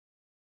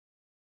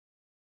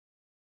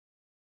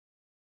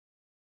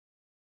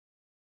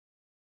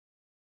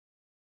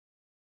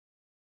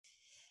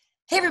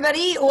Hey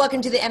everybody,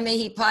 welcome to the MMA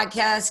Heat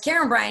podcast.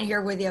 Karyn, Bryant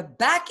here with you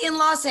back in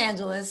Los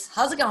Angeles.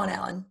 How's it going,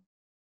 Alan?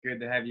 Good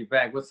to have you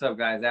back. What's up,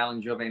 guys?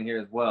 Alan Jouban here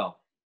as well.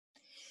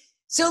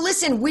 So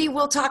listen, we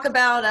will talk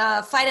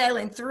about Fight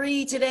Island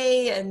 3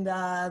 today and,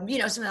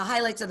 some of the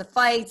highlights of the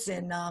fights.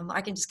 And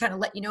I can just kind of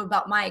let you know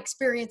about my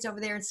experience over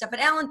there and stuff. But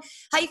Alan,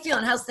 how you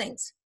feeling? How's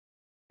things?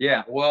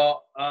 Yeah,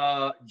 well,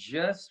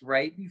 just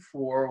right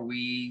before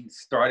we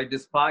started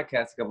this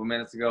podcast a couple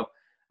minutes ago,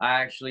 I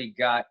actually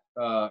got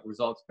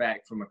results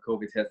back from a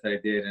COVID test that I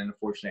did, and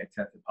unfortunately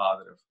I tested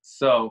positive.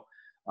 So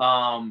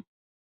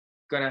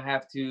gonna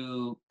have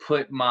to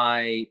put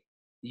my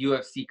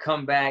UFC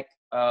comeback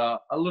a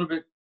little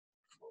bit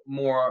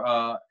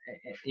more,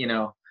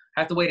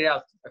 have to wait it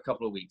out a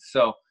couple of weeks.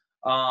 So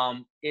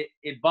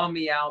it bummed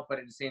me out, but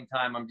at the same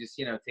time, I'm just,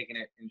 taking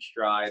it in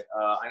stride.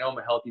 I know I'm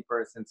a healthy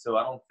person, so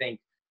I don't think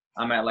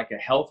I'm at like a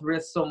health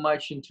risk so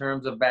much in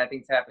terms of bad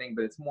things happening,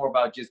 but it's more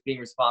about just being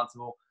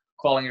responsible,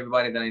 calling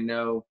everybody that I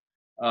know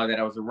that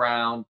I was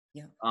around,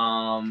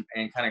 and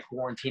kind of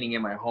quarantining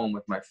in my home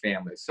with my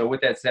family. So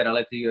with that said, I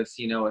let the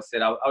UFC know. I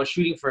said I was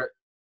shooting for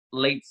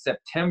late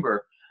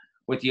September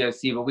with the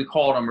UFC, but we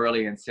called them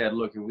early and said,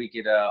 look, if we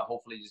could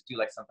hopefully just do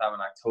like sometime in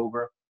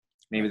October,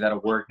 maybe that'll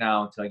work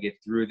now until I get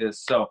through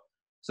this. So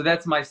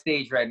that's my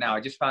stage right now.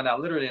 I just found out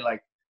literally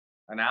like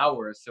an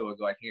hour or so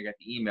ago. I think I got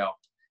the email.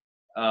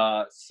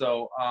 How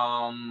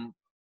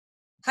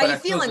you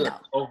feeling though?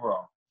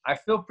 Overall, I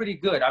feel pretty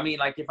good. I mean,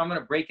 like if I'm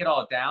going to break it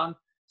all down,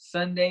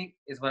 Sunday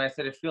is when I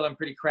started feeling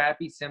pretty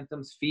crappy,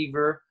 symptoms,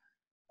 fever,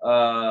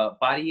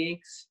 body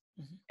aches.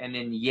 Mm-hmm. And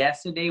then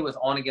yesterday was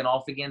on again,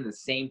 off again, the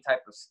same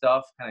type of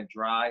stuff, kind of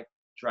dry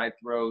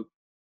throat,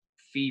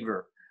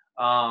 fever.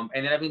 And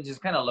then I've been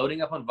just kind of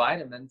loading up on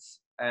vitamins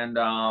and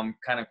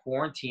kind of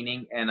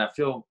quarantining, and I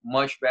feel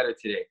much better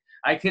today.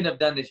 I could have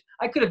done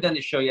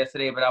this show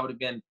yesterday, but I would have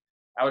been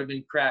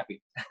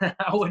crappy.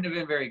 I wouldn't have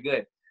been very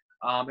good.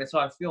 And so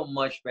I feel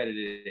much better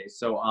today.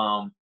 So,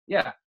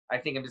 I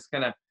think I'm just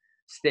going to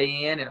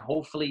stay in, and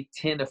hopefully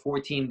 10 to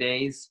 14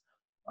 days,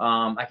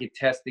 I could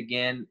test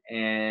again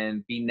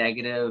and be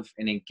negative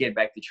and then get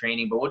back to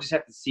training. But we'll just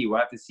have to see. We'll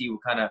have to see what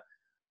kind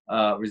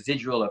of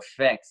residual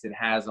effects it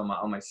has on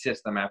my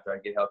system after I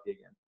get healthy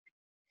again.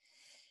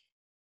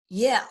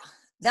 Yeah,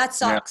 that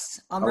sucks.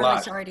 Yeah, I'm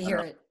really sorry to hear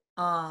it.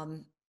 I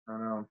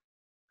know.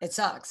 It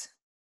sucks.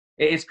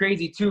 It's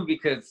crazy, too,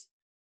 because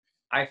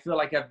I feel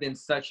like I've been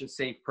such a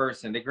safe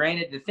person.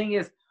 Granted, the thing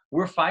is,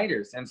 we're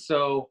fighters, and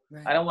so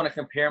right. I don't want to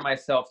compare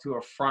myself to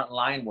a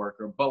frontline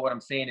worker, but what I'm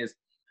saying is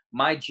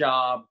my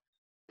job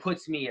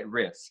puts me at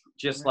risk,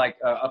 just right.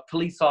 like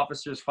police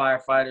officers,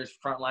 firefighters,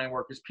 frontline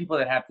workers, people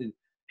that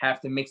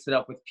have to mix it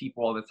up with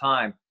people all the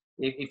time.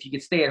 If you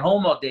could stay at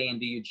home all day and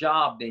do your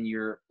job, then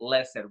you're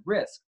less at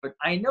risk. But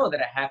I know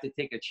that I have to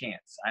take a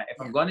chance. If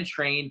I'm going to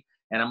train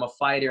and I'm a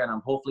fighter and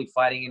I'm hopefully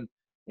fighting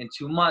in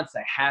 2 months,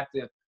 I have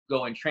to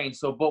go and train.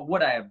 But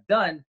what I have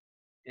done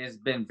is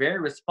been very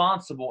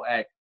responsible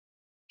at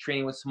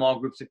training with small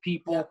groups of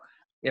people.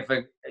 If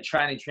I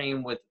trying to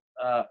train with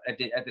at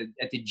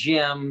the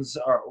gyms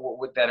or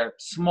that are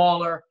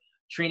smaller,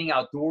 training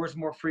outdoors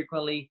more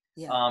frequently,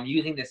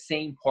 using the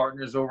same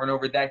partners over and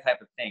over, that type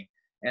of thing.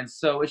 And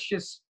so it's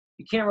just,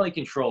 you can't really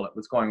control it,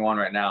 what's going on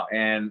right now.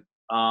 And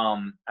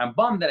I'm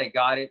bummed that I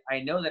got it.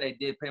 I know that I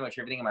did pretty much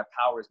everything in my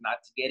powers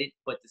not to get it,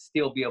 but to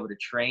still be able to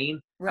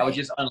train, right. I was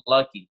just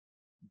unlucky.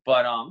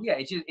 But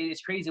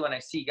it's crazy when I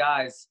see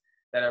guys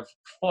that have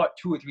fought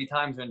 2 or 3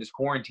 times during this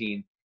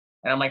quarantine,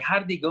 and I'm like, how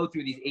did they go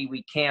through these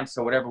 8-week camps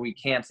or whatever week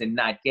camps and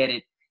not get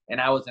it?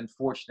 And I was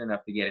unfortunate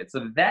enough to get it.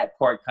 So that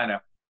part kind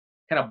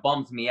of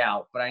bums me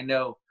out. But I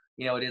know,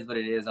 it is what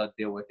it is. I'll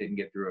deal with it and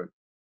get through it.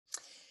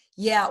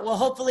 Yeah, well,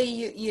 hopefully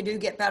you do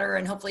get better,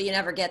 and hopefully it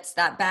never gets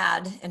that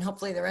bad, and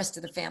hopefully the rest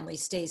of the family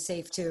stays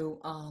safe too.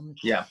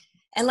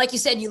 And like you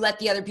said, you let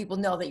the other people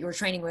know that you were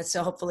training with,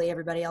 so hopefully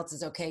everybody else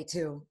is okay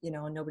too,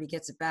 and nobody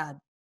gets it bad.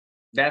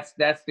 That's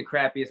the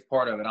crappiest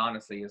part of it,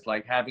 honestly, is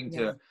like having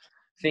to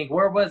think,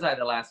 where was I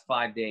the last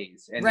 5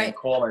 days? And right. then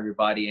call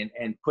everybody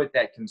and put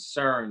that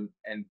concern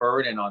and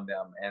burden on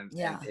them. And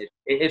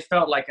it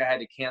felt like I had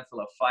to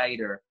cancel a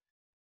fight, or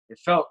it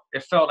felt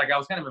like I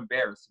was kind of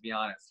embarrassed, to be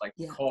honest, like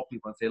to call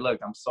people and say, look,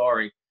 I'm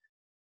sorry.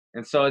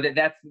 And so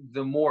that's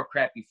the more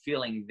crappy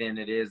feeling than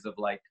it is of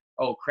like,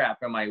 oh crap,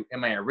 am I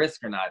at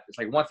risk or not? It's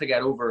like once I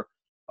got over,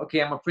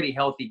 okay, I'm a pretty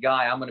healthy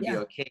guy, I'm going to be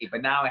okay.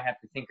 But now I have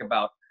to think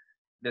about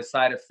the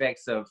side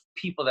effects of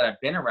people that I've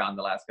been around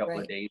the last couple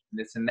of days,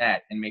 this and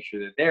that, and make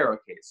sure that they're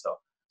okay.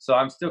 So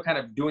I'm still kind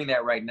of doing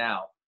that right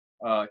now,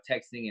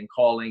 texting and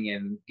calling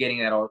and getting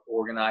that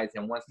organized.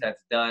 And once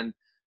that's done,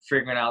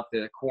 figuring out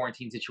the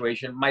quarantine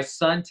situation. My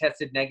son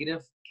tested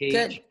negative,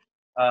 Cage,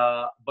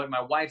 but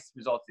my wife's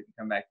results didn't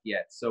come back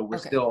yet. So we're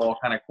still all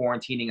kind of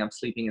quarantining. I'm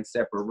sleeping in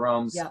separate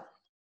rooms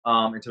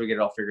until we get it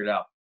all figured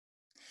out.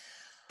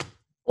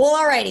 Well,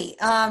 alrighty.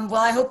 Well,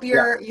 I hope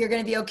you're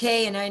going to be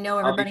okay, and I know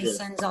everybody Good.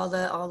 sends all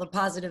the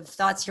positive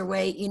thoughts your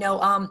way.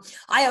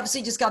 I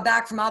obviously just got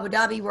back from Abu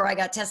Dhabi, where I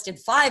got tested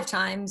 5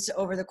 times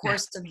over the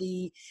course of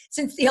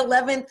since the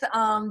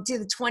 11th to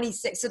the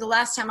 26th. So the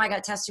last time I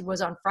got tested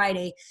was on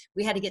Friday.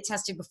 We had to get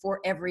tested before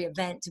every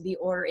event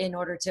in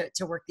order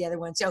to work the other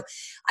one. So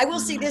I will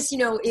say this,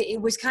 it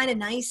was kind of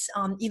nice,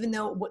 even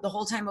though the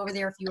whole time over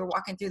there, if you were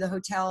walking through the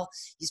hotel,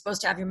 you're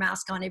supposed to have your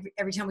mask on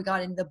every time we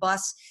got into the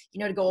bus,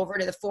 to go over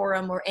to the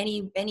forum or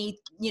any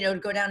to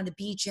go down to the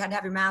beach, you had to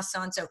have your mask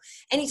on. So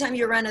anytime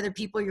you're around other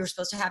people, you're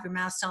supposed to have your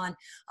masks on.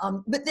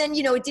 But then,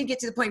 it did get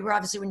to the point where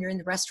obviously when you're in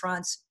the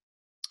restaurants,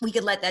 we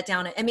could let that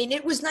down. I mean,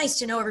 it was nice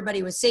to know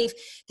everybody was safe.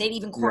 They'd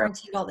even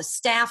quarantined all the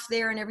staff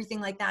there and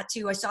everything like that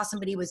too. I saw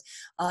somebody was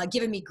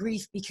giving me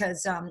grief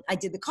because I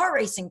did the car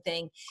racing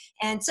thing,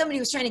 and somebody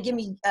was trying to give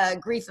me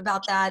grief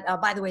about that.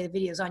 By the way, the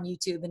video's on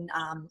YouTube and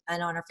on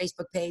our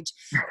Facebook page.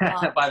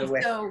 By the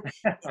way, so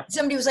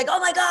somebody was like, "Oh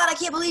my God, I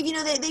can't believe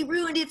they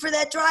ruined it for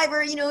that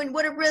driver, and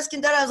what a risk."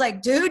 And that I was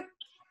like, "Dude,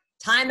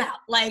 time out!"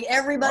 Like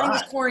everybody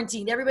was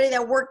quarantined. Everybody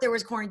that worked there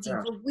was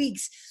quarantined for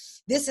weeks.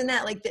 This and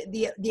that, like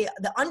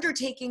the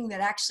undertaking that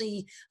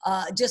actually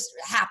just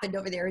happened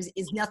over there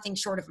is nothing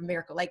short of a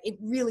miracle. Like it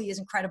really is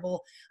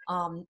incredible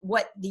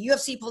what the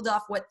UFC pulled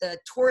off, what the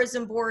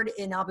tourism board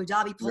in Abu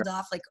Dhabi pulled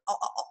off, like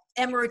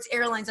Emirates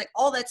Airlines, like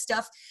all that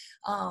stuff.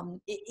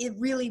 It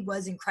really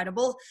was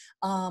incredible.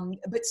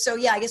 But so,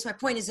 yeah, I guess my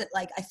point is that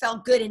like I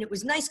felt good, and it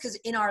was nice because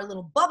in our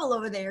little bubble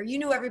over there,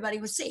 everybody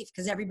was safe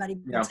because everybody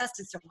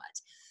tested so much.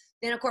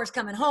 Then of course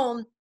coming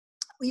home,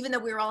 even though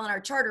we were all in our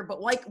charter, but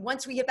like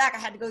once we get back, I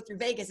had to go through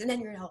Vegas, and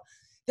then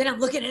then I'm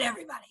looking at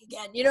everybody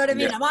again. You know what I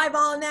mean? I'm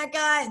eyeballing that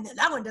guy, and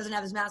that one doesn't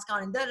have his mask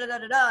on, and da da da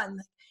da da.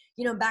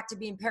 And back to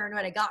being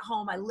paranoid. I got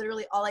home.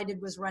 All I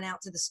did was run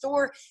out to the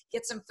store,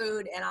 get some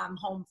food, and I'm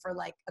home for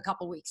like a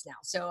couple weeks now.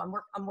 So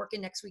I'm working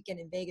next weekend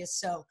in Vegas.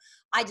 So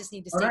I just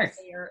need to stay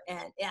there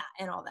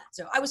and all that.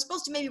 So I was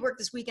supposed to maybe work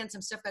this weekend.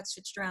 Some stuff got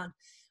switched around.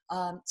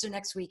 So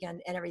next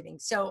weekend and everything.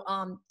 So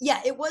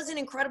it was an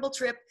incredible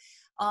trip.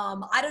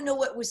 I don't know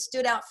what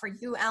stood out for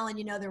you, Alan.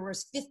 There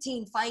was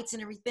 15 fights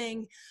and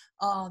everything.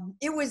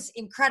 It was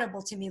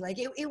incredible to me. Like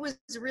it was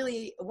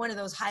really one of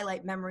those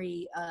highlight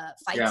memory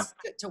fights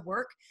to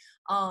work.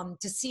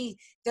 To see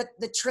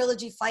the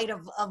trilogy fight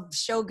of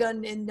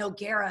Shogun and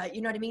Nogueira,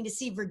 you know what I mean? To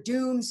see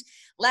Werdum's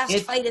last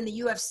fight in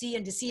the UFC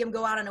and to see him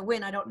go out on a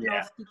win. I don't know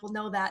if people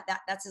know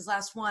that's his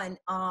last one.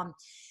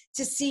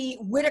 To see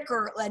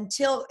Whittaker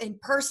until in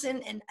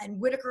person and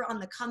Whittaker on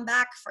the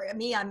comeback, for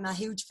me, I'm a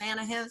huge fan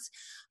of his.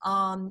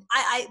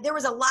 There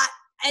was a lot,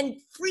 and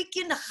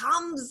freaking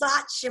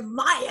Khamzat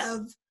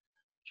Chimaev.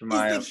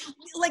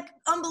 Like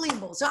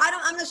unbelievable. So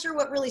I'm not sure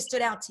what really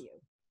stood out to you.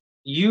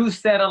 You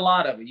said a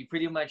lot of it. You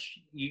pretty much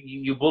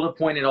you bullet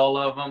pointed all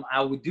of them.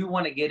 I do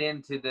want to get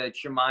into the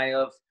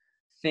Chimaev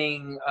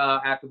thing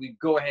after we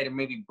go ahead and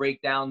maybe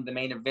break down the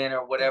main event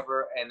or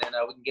whatever, and then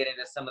we can get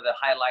into some of the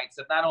highlights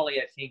of not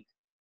only I think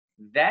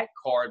that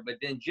card, but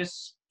then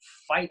just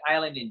Fight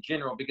Island in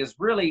general, because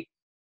really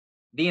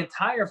the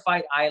entire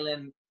Fight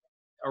Island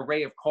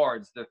array of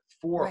cards, the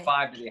 4 or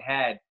 5 that they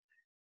had,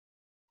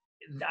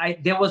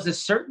 there was a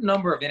certain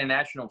number of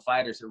international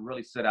fighters that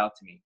really stood out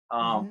to me.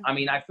 I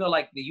mean, I feel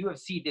like the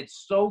UFC did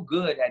so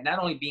good at not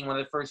only being one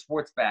of the first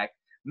sports back,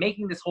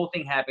 making this whole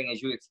thing happen,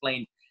 as you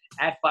explained,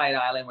 at Fight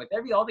Island, with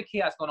all the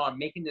chaos going on,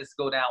 making this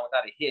go down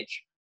without a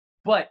hitch.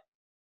 But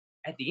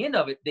at the end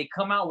of it, they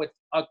come out with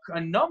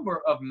a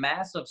number of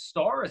massive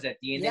stars at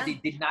the end that they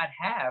did not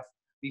have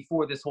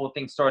before this whole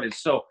thing started.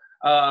 So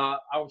I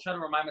will try to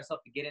remind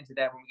myself to get into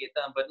that when we get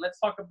done. But let's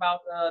talk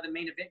about the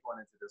main event going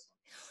into this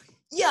one.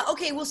 Yeah.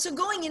 Okay. Well, so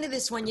going into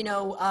this one,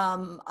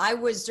 I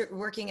was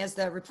working as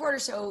the reporter.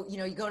 So,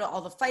 you go to all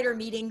the fighter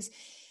meetings.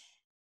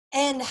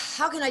 And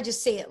how can I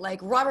just say it? Like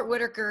Robert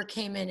Whittaker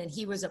came in and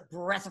he was a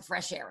breath of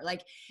fresh air.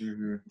 Like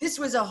this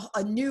was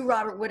a new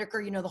Robert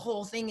Whittaker. The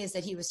whole thing is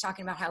that he was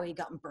talking about how he'd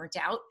gotten burnt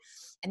out.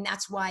 And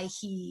that's why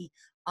he,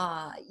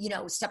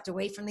 stepped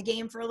away from the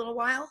game for a little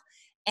while.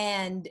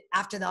 And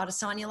after the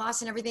Adesanya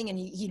loss and everything, and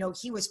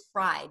he was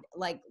fried.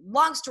 Like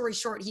long story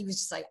short, he was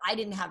just like, I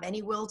didn't have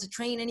any will to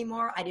train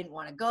anymore. I didn't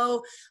want to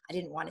go. I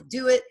didn't want to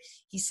do it.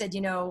 He said,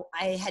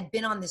 I had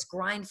been on this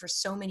grind for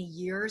so many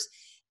years.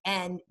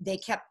 And they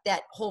kept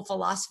that whole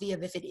philosophy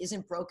of if it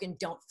isn't broken,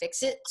 don't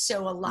fix it.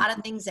 So a lot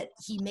of things that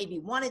he maybe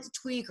wanted to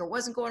tweak or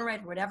wasn't going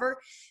right or whatever,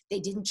 they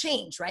didn't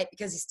change, right?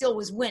 Because he still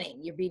was winning.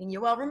 You're beating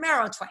Yoel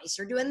Romero twice.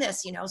 You're doing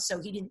this,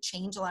 so he didn't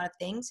change a lot of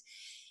things.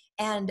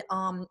 And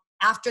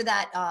after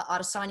that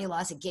Adesanya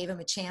loss, it gave him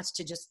a chance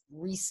to just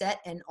reset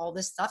and all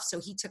this stuff. So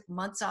he took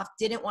months off,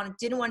 didn't want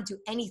to do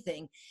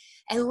anything.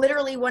 And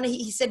literally when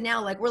he said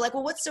now, like, we're like,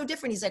 well, what's so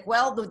different? He's like,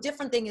 well, the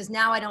different thing is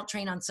now I don't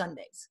train on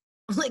Sundays.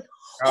 I'm like,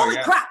 holy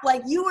crap,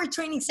 like you were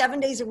training 7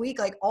 days a week,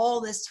 like all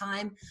this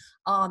time.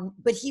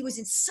 But he was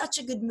in such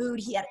a good mood.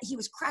 He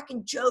was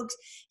cracking jokes.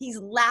 He's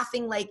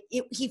laughing, like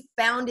he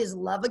found his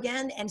love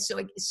again. And so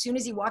as soon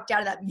as he walked out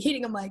of that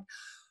meeting, I'm like,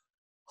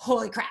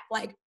 holy crap,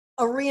 like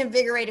a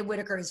reinvigorated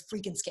Whittaker is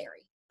freaking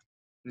scary.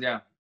 Yeah.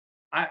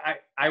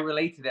 I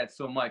relate to that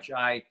so much.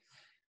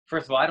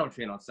 First of all, I don't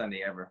train on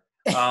Sunday ever.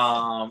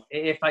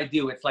 If I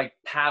do, it's like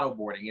paddle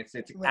boarding. It's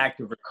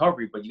active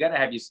recovery, but you gotta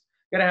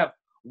have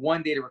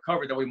one day to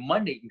recover. That way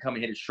Monday you can come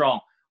and hit it strong.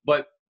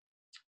 But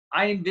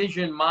I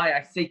envision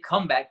I say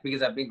comeback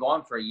because I've been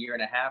gone for a year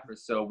and a half or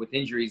so with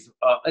injuries.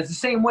 It's the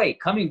same way,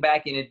 coming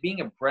back and it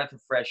being a breath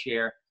of fresh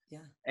air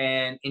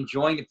and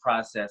enjoying the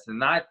process and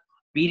not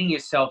beating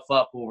yourself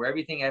up over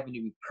everything having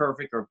to be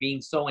perfect or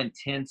being so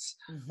intense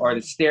or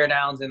the stare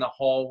downs in the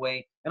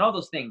hallway and all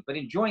those things. But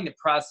enjoying the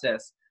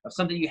process of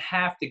something you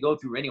have to go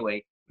through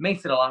anyway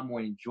makes it a lot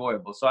more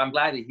enjoyable. So I'm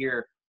glad to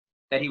hear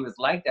that he was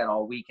like that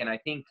all week. And I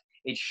think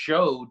it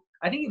showed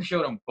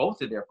on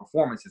both of their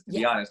performances, to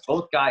be honest.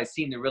 Both guys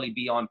seem to really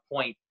be on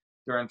point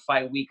during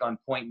fight week, on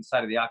point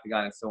inside of the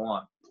octagon and so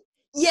on.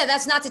 Yeah,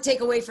 that's not to take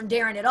away from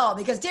Darren at all,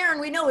 because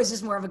Darren, we know, is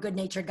just more of a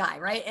good-natured guy,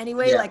 right?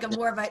 Anyway, like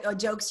more of a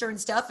jokester and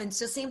stuff. And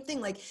so same thing,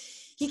 like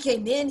he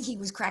came in, he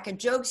was cracking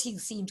jokes, he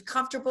seemed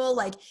comfortable,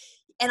 like,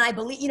 and I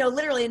believe,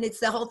 literally, and it's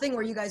the whole thing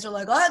where you guys are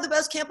like, oh, I had the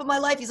best camp of my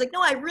life. He's like,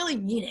 no, I really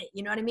mean it.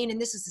 You know what I mean?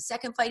 And this is the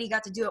second fight he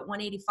got to do at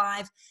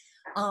 185.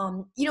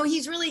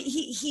 He's really,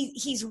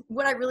 he's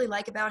what I really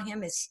like about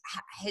him is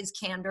his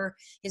candor,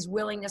 his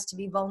willingness to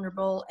be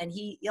vulnerable. And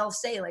he'll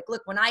say, like,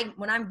 look, when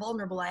I'm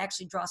vulnerable, I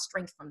actually draw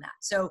strength from that.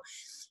 So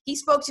he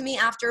spoke to me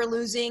after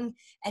losing,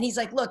 and he's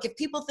like, look, if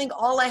people think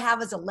all I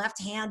have is a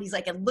left hand, he's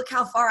like, and look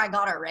how far I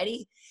got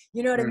already.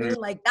 You know what I mean?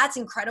 Like, that's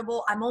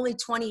incredible. I'm only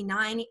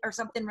 29 or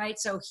something, right?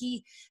 So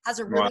he has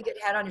a really good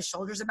head on his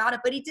shoulders about it.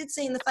 But he did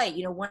say in the fight,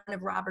 one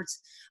of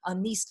Robert's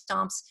knee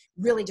stomps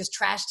really just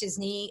trashed his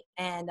knee,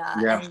 and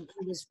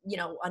he was,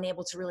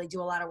 unable to really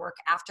do a lot of work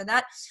after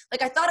that.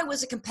 Like, I thought it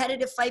was a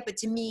competitive fight, but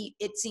to me,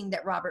 it seemed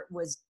that Robert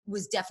was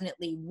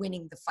definitely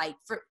winning the fight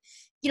for,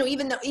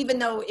 even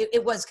though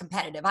it was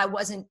competitive. I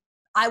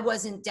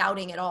wasn't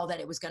doubting at all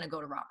that it was going to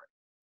go to Robert.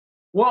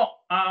 Well,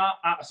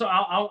 so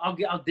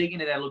I'll dig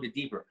into that a little bit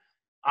deeper.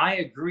 I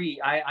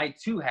agree. I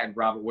too had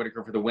Robert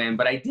Whittaker for the win,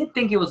 but I did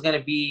think it was going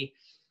to be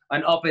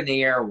an up in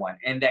the air one,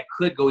 and that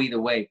could go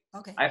either way.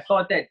 Okay. I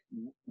thought that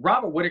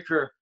Robert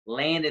Whittaker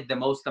landed the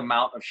most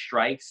amount of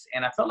strikes,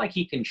 and I felt like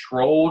he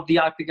controlled the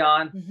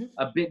octagon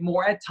a bit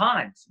more at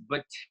times.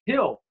 But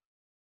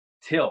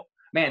Till,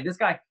 man, this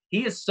guy,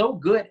 he is so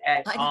good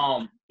at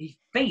he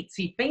feints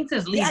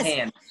his lead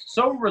hand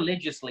so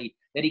religiously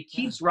that he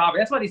keeps Robert.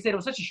 That's why they said it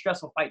was such a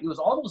stressful fight. It was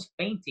all those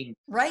feinting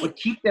would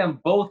keep them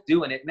both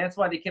doing it, and that's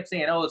why they kept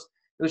saying, "Oh, it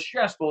was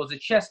stressful. It was a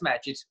chess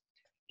match." It's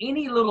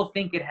any little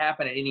thing could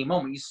happen at any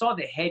moment. You saw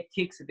the head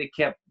kicks that they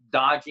kept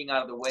dodging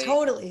out of the way.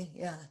 Totally,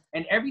 yeah.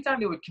 And every time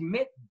they would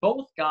commit,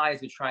 both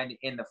guys were trying to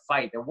end the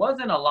fight. There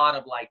wasn't a lot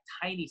of like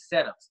tiny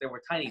setups. There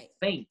were tiny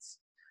feints.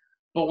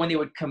 But when they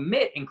would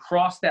commit and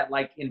cross that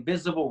like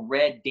invisible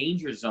red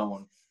danger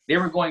zone, they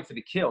were going for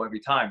the kill every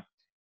time.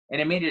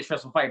 And it made it a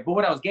stressful fight. But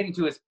what I was getting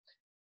to is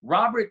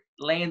Robert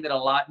landed a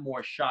lot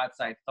more shots,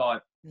 I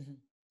thought.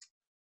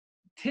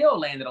 Till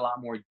landed a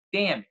lot more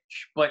damage.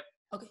 But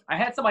I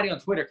had somebody on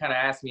Twitter kind of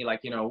ask me,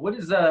 like, what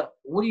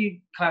do you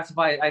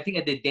classify? I think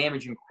I did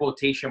damage in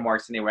quotation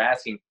marks, and they were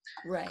asking.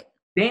 Right.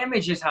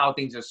 Damage is how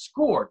things are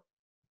scored.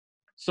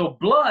 So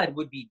blood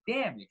would be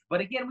damage.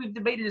 But again, we've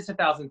debated this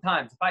 1,000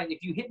 times.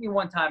 If you hit me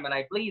one time and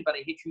I bleed, but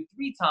I hit you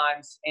 3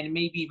 times and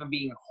maybe even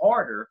being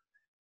harder,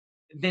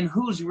 then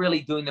who's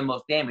really doing the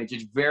most damage?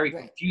 It's very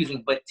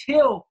confusing. But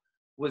Till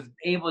was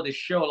able to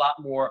show a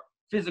lot more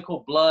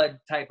physical blood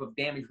type of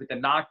damage with the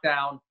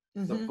knockdown,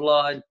 the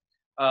blood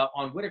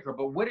on Whittaker.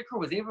 But Whittaker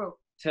was able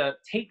to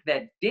take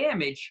that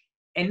damage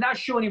and not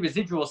show any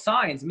residual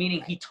signs,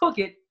 meaning he took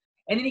it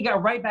and then he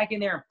got right back in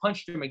there and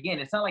punched him again.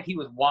 It's not like he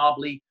was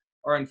wobbly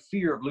or in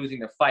fear of losing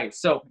the fight.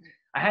 So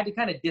I had to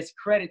kind of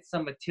discredit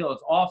some of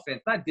Till's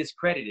offense, not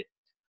discredit it,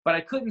 but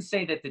I couldn't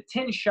say that the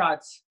 10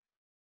 shots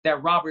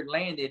that Robert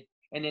landed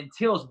and then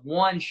Till's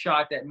 1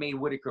 shot that made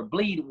Whittaker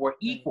bleed were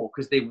equal,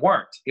 because they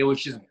weren't. It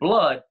was just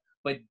blood,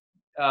 but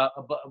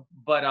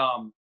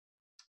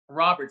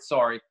Robert,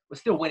 was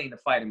still winning the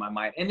fight in my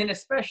mind. And then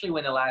especially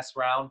when the last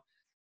round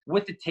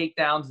with the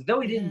takedowns,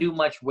 though he didn't do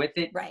much with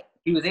it,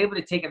 he was able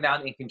to take him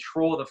down and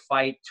control the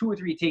fight. 2 or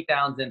 3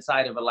 takedowns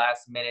inside of the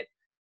last minute.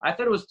 I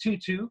thought it was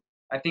 2-2.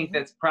 I think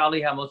that's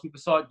probably how most people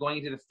saw it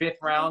going into the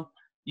 5th round.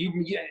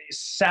 It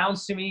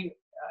sounds to me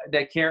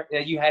that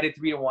you had it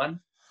 3-1.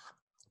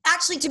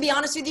 Actually, to be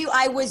honest with you,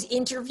 I was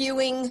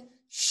interviewing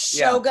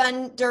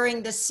Shogun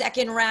during the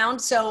 2nd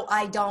round, so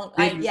I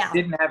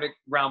didn't have it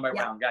round by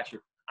round. Got you.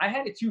 I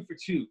had it 2 for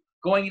 2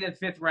 going into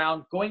the 5th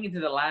round. Going into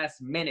the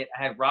last minute,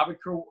 I had Robert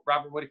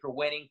Whittaker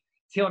winning.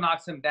 Till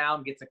knocks him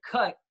down, gets a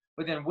cut,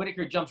 but then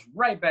Whittaker jumps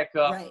right back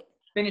up,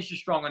 finishes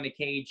strong on the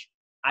cage.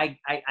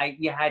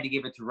 You had to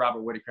give it to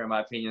Robert Whittaker, in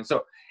my opinion.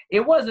 So it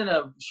wasn't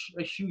a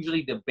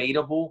hugely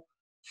debatable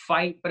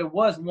fight, but it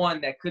was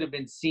one that could have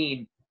been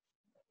seen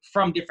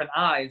from different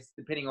eyes,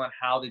 depending on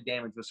how the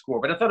damage was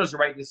scored. But I thought it was the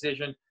right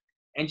decision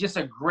and just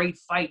a great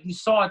fight. You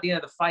saw at the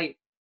end of the fight,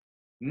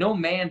 no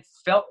man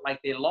felt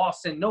like they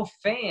lost, and no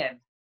fan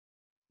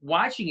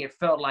watching it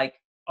felt like,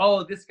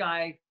 oh, this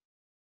guy,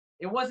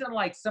 it wasn't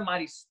like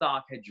somebody's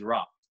stock had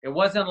dropped. It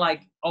wasn't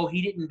like, oh,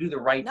 he didn't do the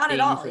right Not things,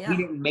 at all, or yeah. he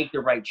didn't make the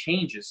right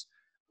changes.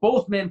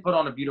 Both men put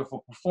on a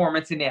beautiful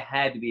performance, and there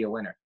had to be a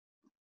winner.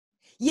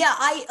 Yeah,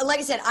 like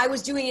I said, I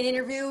was doing an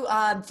interview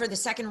for the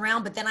second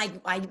round, but then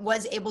I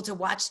was able to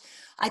watch,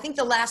 I think,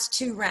 the last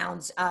 2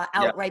 rounds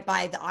right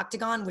by the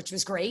octagon, which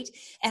was great.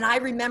 And I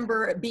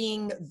remember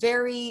being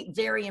very,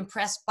 very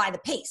impressed by the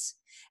pace.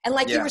 And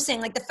like you were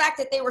saying, like the fact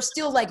that they were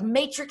still like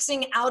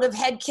matrixing out of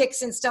head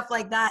kicks and stuff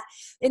like that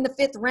in the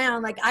 5th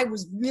round, like I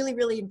was really,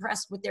 really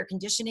impressed with their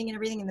conditioning and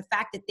everything. And the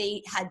fact that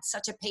they had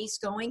such a pace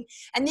going.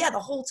 And yeah, the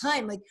whole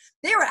time, like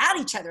they were at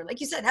each other.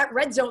 Like you said, that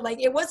red zone, like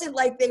it wasn't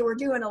like they were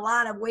doing a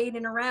lot of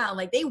waiting around.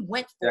 Like they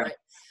went for it.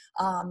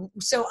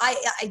 So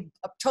I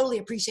totally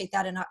appreciate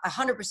that. And I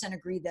 100%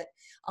 agree that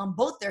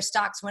both their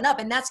stocks went up.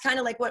 And that's kind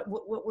of like what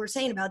we're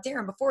saying about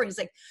Darren before. He's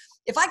like,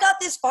 if I got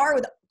this far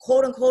with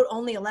quote unquote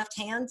only a left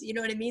hand, you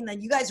know what I mean?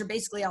 Then you guys are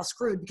basically all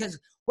screwed, because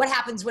what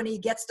happens when he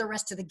gets the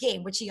rest of the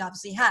game, which he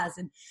obviously has.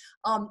 And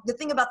the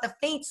thing about the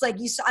feints, like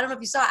you saw, I don't know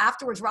if you saw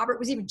afterwards, Robert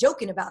was even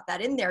joking about that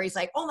in there. He's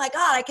like, oh my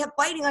God, I kept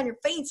biting on your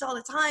feints all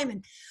the time.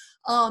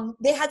 And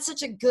they had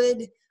such a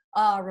good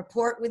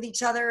rapport with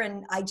each other.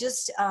 And I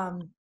just,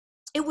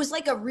 it was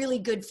like a really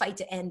good fight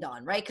to end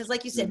on, right? Because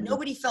like you said,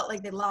 nobody felt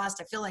like they lost.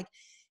 I feel like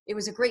it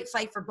was a great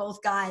fight for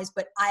both guys,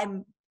 but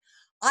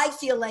I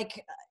feel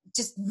like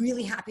just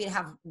really happy to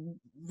have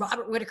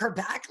Robert Whittaker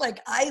back.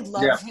 Like I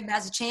love him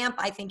as a champ.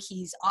 I think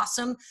he's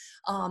awesome.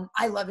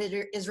 I love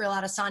Israel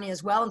Adesanya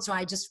as well. And so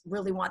I just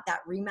really want that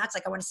rematch.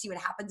 Like I want to see what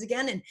happens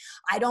again. And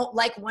I don't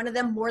like one of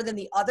them more than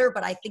the other,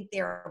 but I think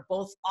they're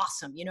both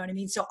awesome. You know what I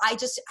mean? So I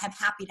just am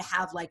happy to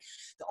have like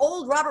the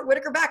old Robert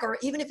Whittaker back, or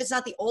even if it's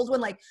not the old one,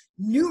 like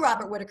new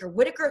Robert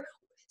Whittaker.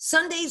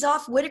 Sundays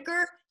off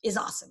Whittaker is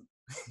awesome.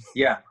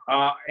 Yeah.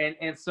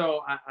 And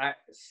so I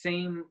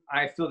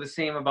feel the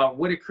same about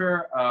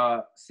Whittaker,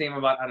 same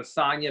about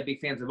Adesanya, big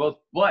fans of both.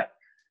 But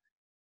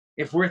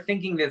if we're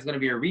thinking there's going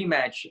to be a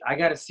rematch, I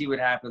got to see what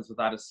happens with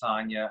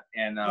Adesanya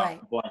and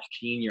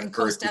Boachinian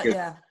first,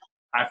 because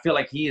I feel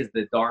like he is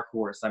the dark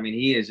horse. I mean,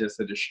 he is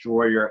just a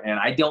destroyer, and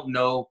I don't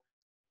know.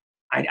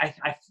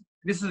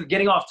 This is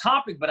getting off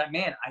topic, but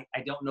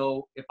I don't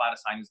know if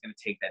Adesanya is going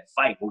to take that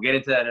fight. We'll get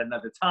into that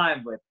another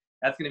time, but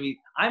that's going to be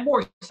 – I'm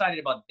more excited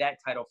about that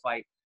title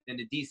fight than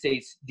the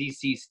DC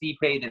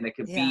Stipe, than the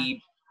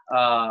Khabib,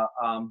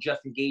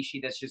 Justin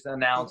Gaethje that's just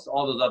announced,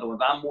 all those other ones.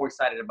 I'm more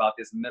excited about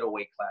this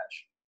middleweight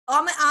clash.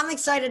 I'm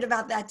excited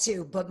about that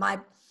too, but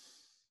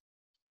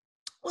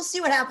we'll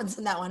see what happens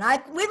in that one.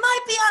 We might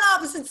be on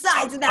opposite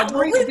sides of that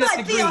one. We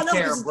might be on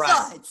opposite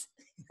sides.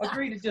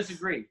 Agree to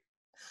disagree.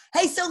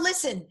 Hey, so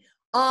listen,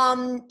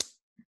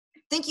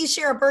 think you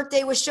share a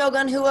birthday with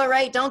Shogun H.E.A.T,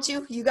 right? Don't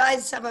you? You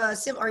guys have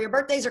or your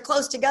birthdays are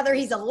close together.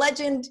 He's a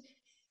legend.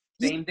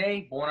 Same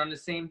day, born on the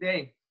same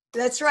day.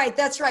 That's right.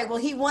 Well,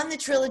 he won the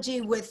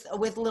trilogy with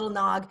Little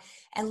Nog,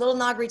 and Little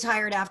Nog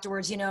retired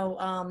afterwards. You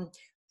know,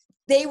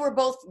 they were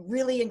both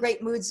really in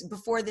great moods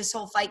before this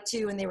whole fight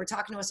too. And they were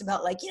talking to us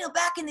about, like, you know,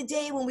 back in the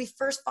day when we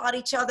first fought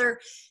each other,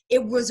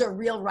 it was a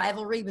real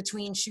rivalry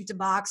between Shoot to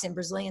Box and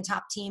Brazilian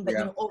Top Team. But,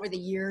 you know, over the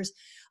years,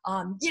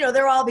 you know,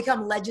 they're all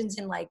become legends,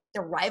 and like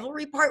the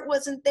rivalry part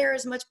wasn't there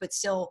as much, but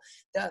still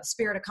the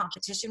spirit of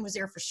competition was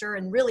there for sure.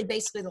 And really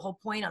basically the whole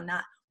point on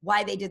that,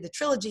 why they did the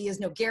trilogy, is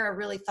Nogueira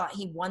really thought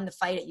he won the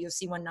fight at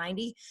UFC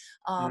 190.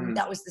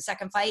 That was the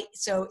second fight.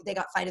 So they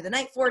got fight of the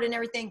night for it and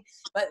everything.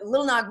 But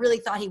Lil Nog really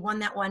thought he won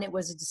that one. It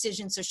was a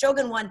decision. So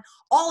Shogun won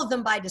all of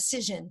them by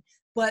decision.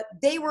 But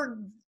they were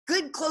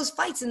good, close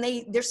fights. And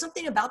there's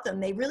something about them.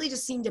 They really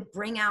just seem to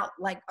bring out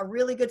like a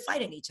really good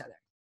fight in each other.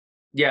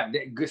 Yeah,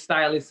 good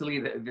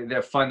stylistically.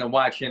 They're fun to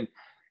watch.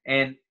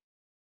 And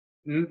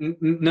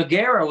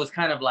Nogueira was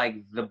kind of like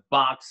the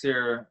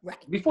boxer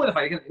before the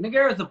fight.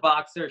 Nogueira is the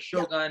boxer,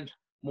 Shogun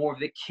more of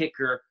the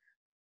kicker.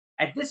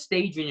 At this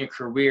stage in your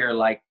career,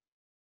 like,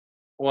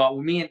 well,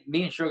 me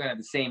and Shogun are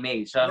the same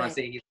age, so I don't want to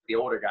say he's the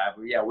older guy,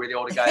 but yeah, we're the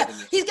older guys in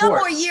this He's got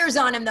more years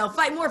on him though,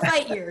 more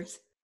fight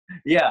years.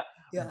 Yeah,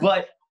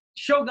 but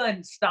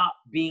Shogun stopped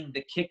being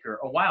the kicker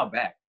a while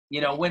back. You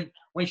know, when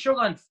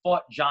Shogun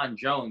fought John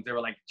Jones, they were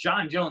like,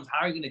 John Jones,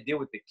 how are you going to deal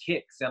with the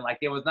kicks? And like,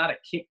 there was not a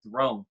kick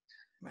thrown.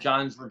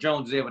 Jones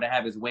was able to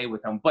have his way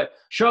with him. But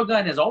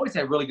Shogun has always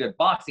had really good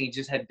boxing. He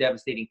just had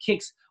devastating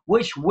kicks,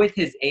 which with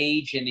his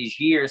age and his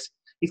years,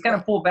 he's kind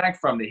of pulled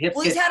back from. The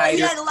hips get tighter.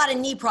 He had a lot of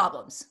knee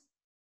problems.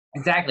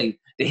 Exactly.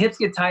 The hips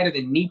get tighter,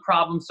 the knee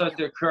problems start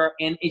to occur,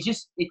 and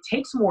it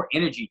takes more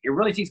energy. It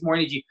really takes more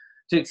energy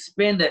to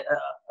expend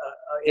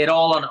it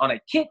all on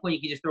a kick when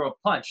you can just throw a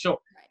punch. So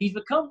he's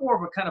become more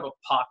of a kind of a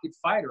pocket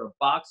fighter, a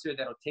boxer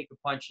that'll take a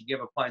punch and give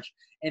a punch.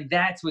 And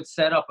that's what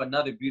set up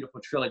another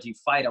beautiful trilogy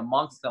fight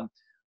amongst them.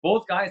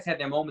 Both guys had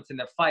their moments in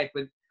the fight,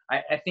 but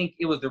I think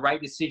it was the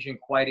right decision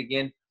quite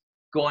again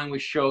going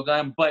with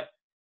Shogun. But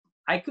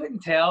I couldn't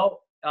tell.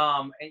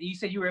 And you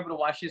said you were able to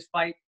watch this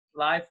fight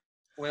live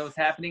when it was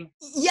happening?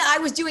 Yeah, I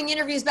was doing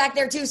interviews back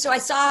there too. So I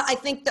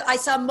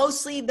saw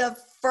mostly the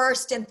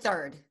first and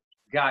third.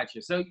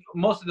 Gotcha. So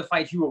most of the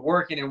fights you were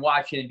working and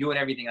watching and doing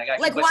everything. I got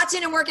you. Like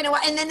watching and working.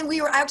 And then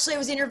I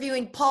was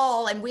interviewing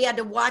Paul, and we had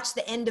to watch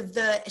the end of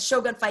the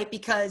Shogun fight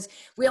because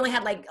we only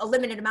had like a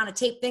limited amount of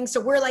tape things. So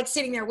we're like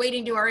sitting there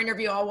waiting to our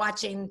interview, all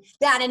watching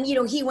that. And, you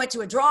know, he went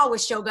to a draw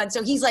with Shogun.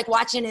 So he's like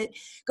watching it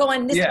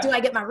going, do I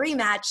get my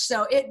rematch?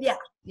 So yeah.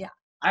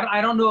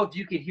 I don't know if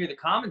you could hear the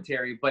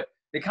commentary, but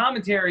the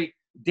commentary,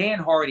 Dan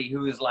Hardy,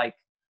 who is like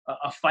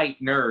a fight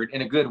nerd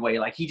in a good way.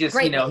 Like he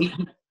just, you know,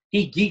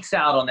 he geeks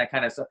out on that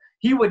kind of stuff.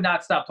 He would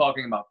not stop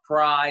talking about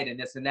pride and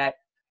this and that.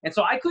 And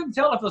so I couldn't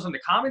tell if it was on the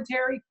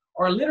commentary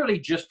or literally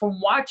just from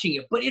watching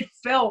it. But it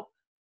felt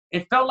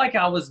like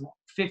I was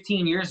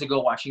 15 years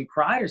ago watching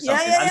Pride or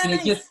something. I mean,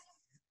 it just,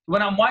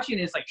 when I'm watching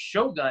it, it's like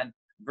Shogun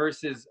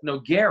versus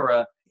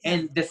Nogueira.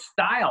 And the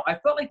style, I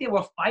felt like they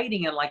were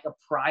fighting in like a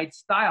Pride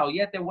style.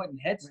 Yet there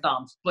wasn't head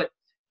stomps, but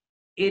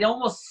it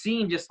almost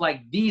seemed just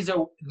like this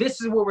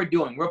is what we're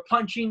doing. We're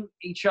punching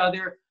each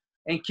other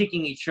and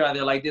kicking each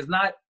other. Like there's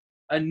not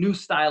a new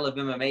style of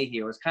MMA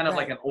here. It's kind of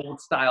like an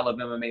old style of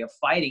MMA, of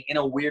fighting in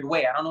a weird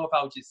way. I don't know if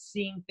I was just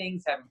seeing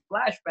things, having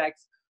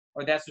flashbacks,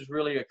 or that's just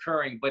really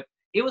occurring. But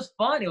it was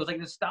fun. It was like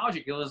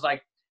nostalgic. It was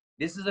like,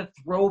 this is a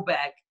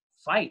throwback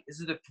fight.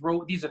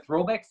 These are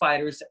throwback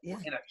fighters in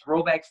a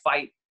throwback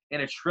fight in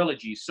a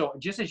trilogy. So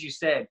just as you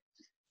said,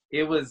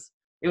 it was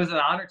an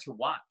honor to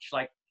watch.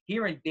 Like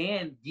hearing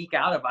Dan geek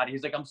out about it.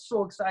 He's like, I'm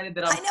so excited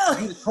that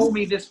you told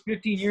me this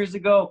 15 years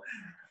ago.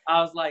 I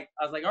was like,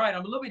 all right,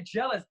 I'm a little bit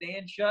jealous,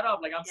 Dan. Shut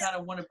up. Like,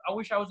 I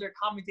wish I was there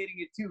commentating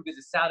it too, because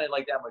it sounded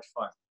like that much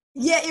fun.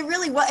 Yeah, it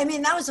really was. I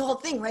mean, that was the whole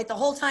thing, right? The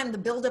whole time, the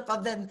buildup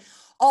of them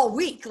all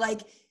week.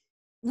 Like,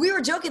 we were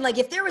joking, like,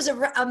 if there was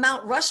a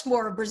Mount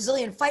Rushmore of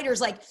Brazilian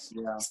fighters, like,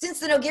 since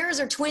the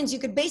Nogueiras are twins, you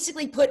could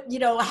basically put, you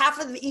know,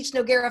 half of each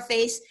Nogueira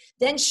face,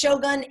 then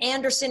Shogun,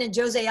 Anderson, and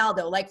Jose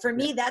Aldo. Like, for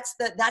me, that's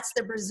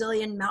the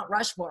Brazilian Mount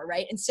Rushmore,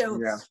 right? And so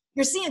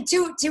you're seeing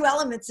two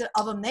elements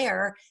of them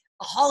there.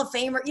 A Hall of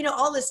Famer, you know,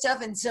 all this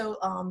stuff. And so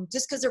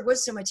just because there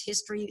was so much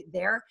history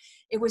there,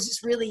 it was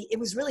really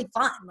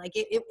fun. Like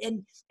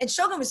and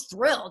Shogun was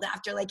thrilled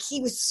after, like, he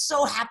was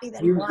so happy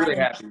that he won. Really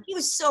happy. He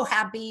was so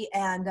happy.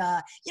 And,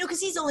 you know, because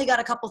he's only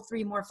got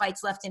 3 more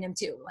fights left in him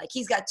too. Like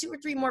he's got 2 or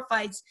 3 more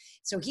fights.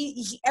 So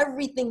he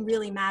everything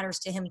really matters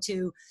to him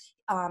too.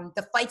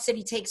 The fights that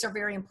he takes are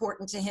very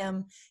important to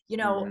him, you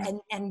know,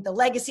 and the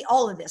legacy,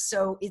 all of this.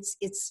 So it's,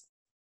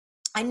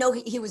 I know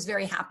he was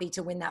very happy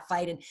to win that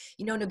fight. And,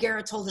 you know,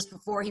 Nogueira told us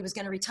before he was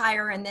going to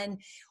retire. And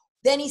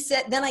then he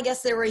said, I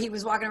guess he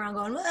was walking around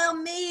going, well,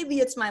 maybe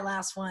it's my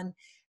last one.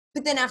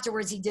 But then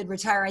afterwards he did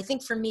retire. I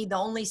think for me, the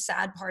only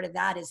sad part of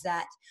that is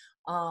that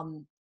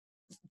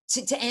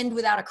to end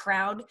without a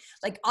crowd,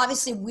 like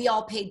obviously we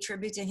all paid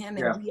tribute to him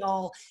and we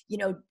all, you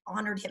know,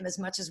 honored him as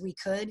much as we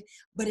could,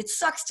 but it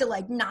sucks to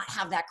like not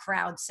have that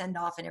crowd send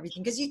off and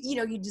everything. Cause you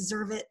know, you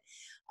deserve it.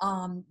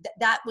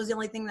 That was the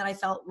only thing that I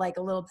felt like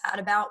a little bad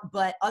about,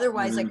 but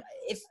otherwise, like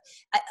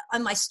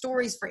on my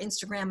stories for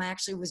Instagram, I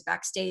actually was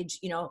backstage,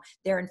 you know,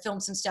 there and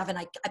filmed some stuff, and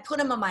I put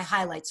them on my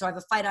highlights. So I have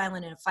a Fight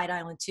Island and a Fight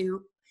Island 2.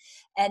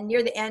 And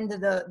near the end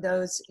of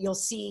those, you'll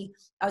see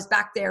I was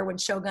back there when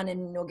Shogun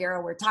and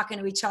Nogueira were talking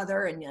to each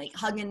other and like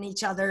hugging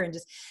each other and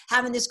just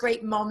having this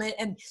great moment.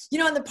 And, you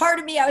know, and the part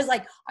of me, I was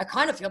like, I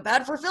kind of feel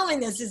bad for filming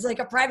this. It's like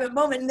a private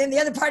moment. And then the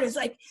other part is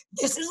like,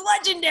 this is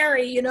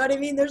legendary. You know what I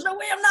mean? There's no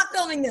way I'm not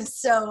filming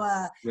this. So,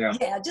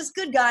 just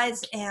good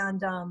guys.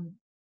 And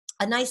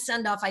a nice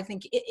send-off, I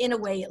think, in a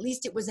way. At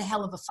least it was a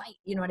hell of a fight.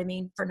 You know what I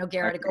mean? For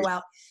Nogueira to go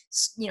out,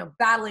 you know,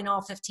 battling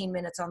all 15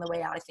 minutes on the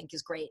way out, I think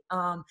is great.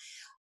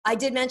 I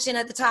did mention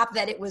at the top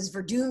that it was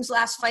Werdum's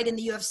last fight in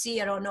the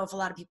UFC. I don't know if a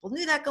lot of people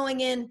knew that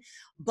going in,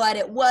 but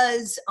it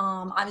was.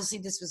 Obviously,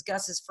 this was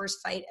Gus's first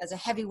fight as a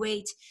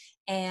heavyweight.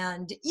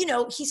 And, you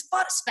know, he's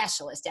fought a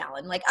specialist,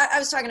 Alan. Like, I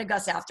was talking to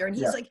Gus after, and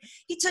he's like,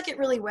 he took it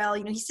really well.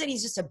 You know, he said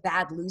he's just a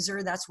bad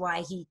loser. That's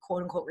why he,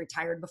 quote unquote,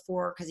 retired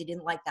before, because he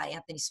didn't like that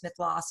Anthony Smith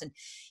loss. And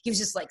he was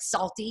just, like,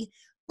 salty.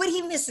 But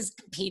he misses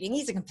competing.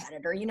 He's a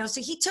competitor, you know.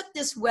 So he took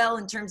this well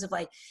in terms of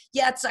like,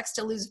 yeah, it sucks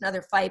to lose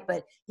another fight,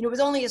 but, you know, it was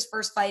only his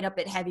first fight up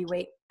at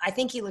heavyweight. I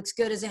think he looks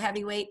good as a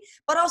heavyweight,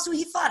 but also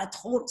he fought a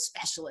total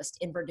specialist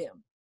in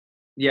Werdum.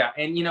 Yeah,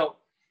 and, you know,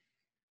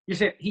 you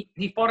said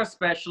he fought a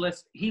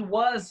specialist. He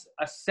was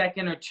a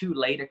second or two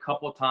late a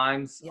couple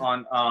times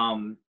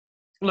on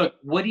look,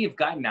 would he have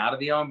gotten out of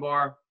the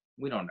armbar?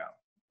 We don't know.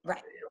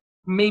 Right.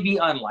 Maybe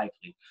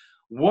unlikely.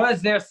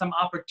 Was there some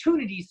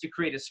opportunities to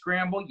create a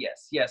scramble?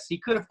 Yes. He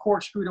could have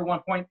corkscrewed at one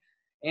point.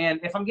 And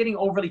if I'm getting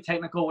overly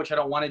technical, which I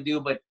don't want to do,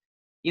 but,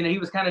 you know, he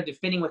was kind of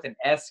defending with an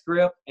S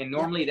grip. And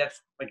normally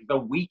that's like the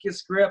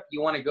weakest grip.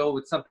 You want to go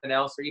with something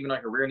else, or even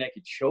like a rear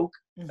naked choke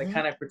that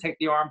kind of protect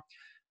the arm.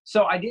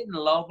 So I didn't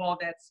love all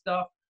that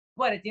stuff.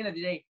 But at the end of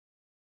the day,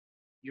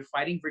 you're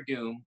fighting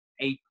Werdum,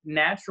 a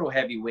natural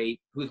heavyweight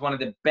who's one of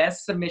the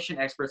best submission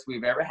experts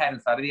we've ever had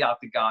inside of the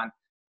octagon.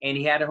 And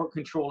he had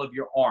control of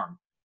your arm.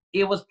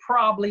 It was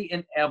probably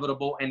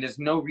inevitable, and there's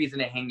no reason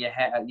to hang your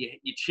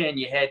chin,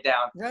 your head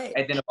down at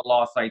the end of a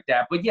loss like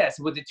that. But yes,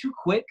 was it too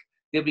quick?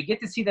 Did we get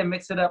to see them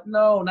mix it up?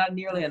 No, not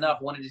nearly enough.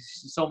 Wanted to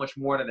see so much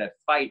more to that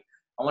fight.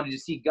 I wanted to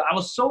see. I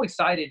was so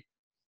excited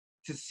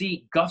to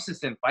see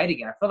Gustafsson fight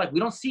again. I feel like we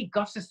don't see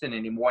Gustafsson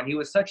anymore, and he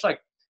was such like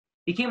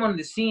he came onto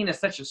the scene as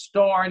such a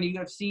star in the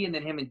UFC, and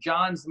then him and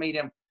John's made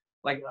him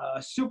like a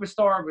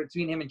superstar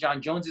between him and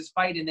John Jones's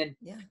fight, and then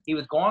he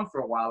was gone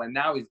for a while, and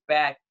now he's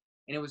back,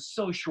 and it was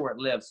so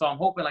short-lived. So I'm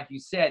hoping, like you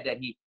said, that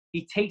he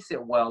takes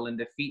it well in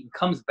defeat and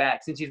comes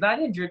back. Since he's not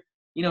injured,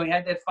 you know, he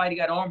had that fight, he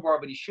got armbar,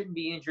 but he shouldn't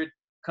be injured.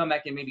 Come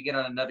back and maybe get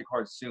on another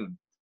card soon.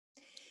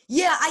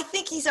 Yeah, I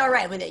think he's all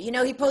right with it. You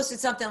know, he posted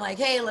something like,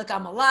 "Hey, look,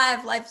 I'm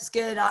alive. Life is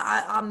good.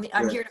 I'm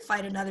here to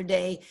fight another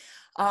day."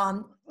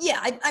 I'm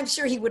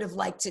sure he would have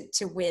liked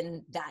to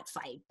win that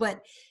fight,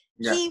 but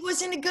he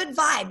was in a good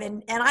vibe,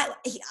 and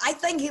I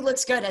think he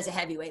looks good as a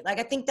heavyweight. Like,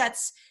 I think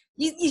that's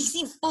you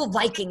seem full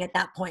Viking at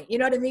that point. You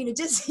know what I mean? It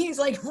just seems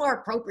like more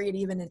appropriate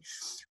even. And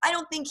I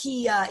don't think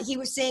he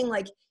was saying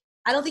like.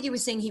 I don't think he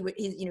was saying he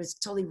was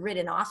totally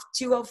written off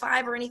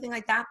 205 or anything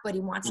like that, but he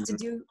wants to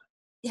do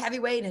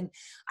heavyweight. And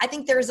I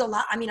think there's a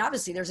lot, I mean,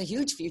 obviously there's a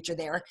huge future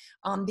there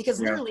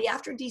because literally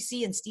after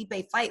DC and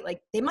Stipe fight,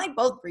 like they might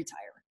both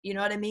retire. You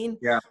know what I mean?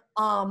 Yeah.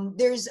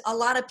 There's a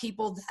lot of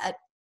people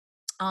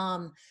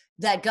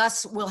that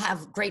Gus will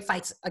have great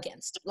fights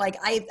against. Like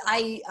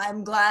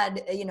I'm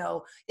glad, you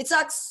know, it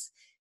sucks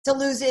to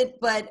lose it,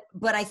 but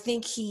I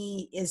think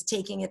he is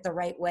taking it the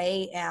right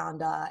way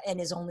and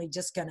is only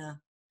just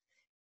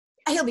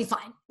he'll be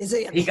fine.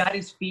 He got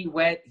his feet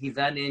wet. He's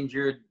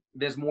uninjured.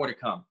 There's more to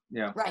come.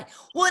 Yeah. Right.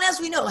 Well, and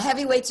as we know,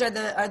 heavyweights are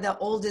the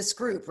oldest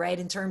group, right?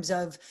 In terms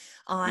of,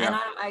 and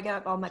I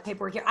got all my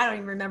paperwork here. I don't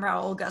even remember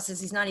how old Gus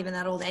is. He's not even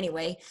that old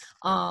anyway.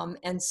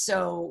 And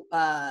so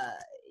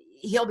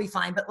he'll be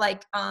fine. But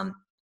like,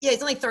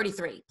 he's only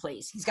 33,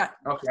 please. He's got.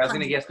 Okay. I was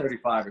going to guess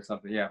 35 or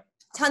something. Yeah.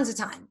 Tons of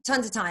time.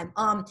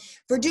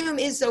 Werdum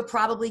is though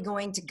probably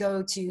going to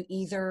go to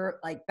either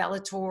like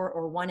Bellator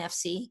or ONE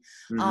FC.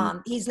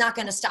 He's not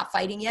going to stop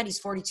fighting yet. He's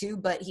 42,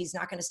 but he's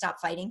not going to stop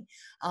fighting.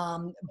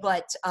 That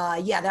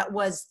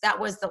was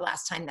the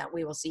last time that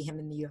we will see him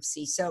in the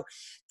UFC. So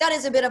that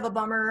is a bit of a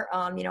bummer.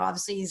 You know,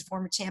 obviously he's a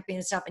former champion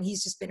and stuff, and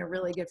he's just been a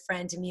really good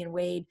friend to me and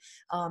Wade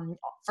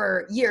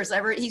for years.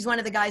 He's one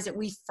of the guys that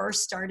we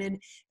first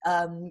started,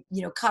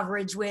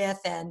 coverage with,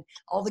 and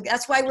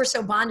that's why we're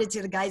so bonded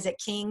to the guys at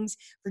Kings.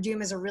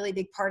 Werdum is a really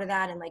big part of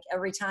that. And like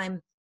every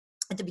time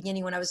at the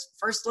beginning when I was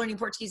first learning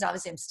Portuguese,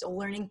 obviously I'm still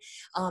learning,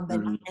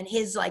 and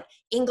his like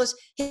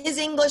his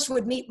English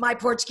would meet my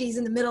Portuguese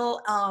in the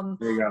middle.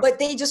 But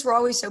they just were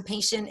always so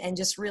patient and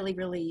just really,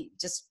 really,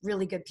 just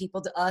really good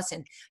people to us.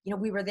 And, you know,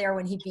 we were there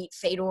when he beat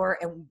Fedor,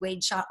 and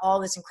Wade shot all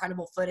this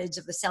incredible footage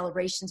of the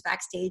celebrations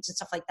backstage and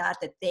stuff like that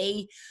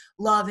they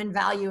love and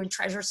value and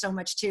treasure so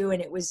much too.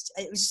 And it was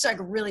just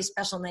like a really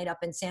special night up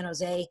in San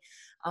Jose.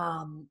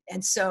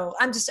 And so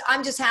I'm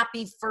just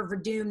happy for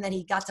Werdum that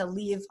he got to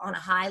leave on a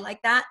high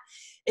like that.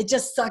 It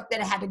just sucked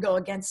that it had to go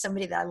against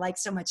somebody that I like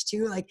so much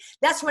too. Like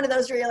that's one of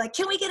those where you're like,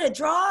 can we get a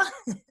draw?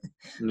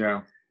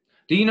 Yeah.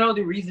 Do you know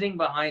the reasoning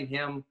behind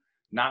him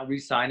not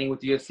re-signing with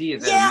the UFC?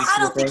 I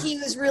don't think he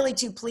was really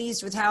too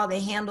pleased with how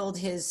they handled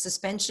his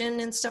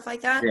suspension and stuff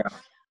like that. Yeah.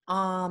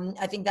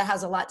 I think that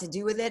has a lot to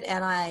do with it.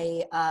 And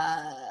I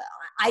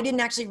didn't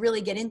actually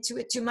really get into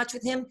it too much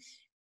with him.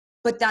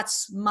 But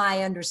that's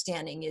my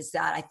understanding, is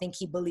that I think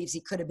he believes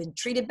he could have been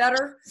treated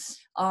better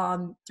through some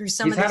of these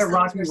things. He's had a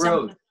rocky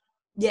road.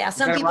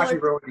 Some people rocky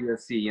road to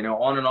UFC, you know,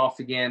 on and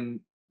off again,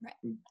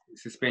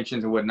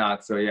 suspensions and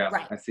whatnot. So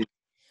I see.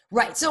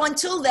 Right. So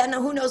until then,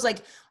 who knows, like,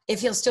 if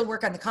he'll still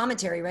work on the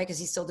commentary, right? Because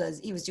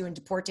he was doing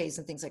Deportes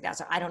and things like that.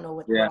 So I don't know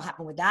what will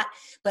happen with that.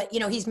 But, you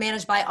know, he's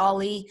managed by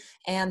Ali,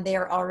 and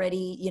they're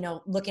already, you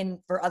know,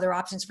 looking for other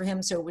options for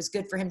him. So it was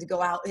good for him to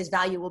go out. His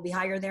value will be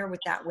higher there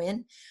with that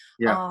win.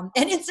 Yeah.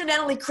 And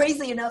incidentally,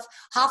 crazily enough,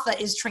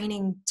 H.E.A.T is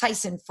training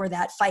Tyson for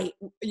that fight,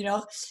 you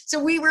know.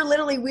 So we were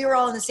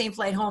all in the same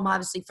flight home,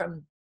 obviously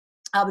from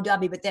Abu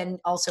Dhabi, but then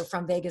also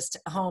from Vegas to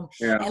home.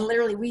 Yeah. And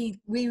literally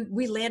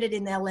we landed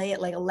in LA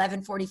at like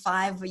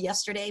 11:45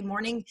 yesterday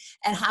morning,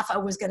 and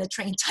H.E.A.T was going to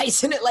train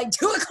Tyson at like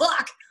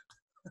 2:00.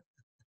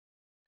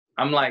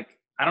 I'm like,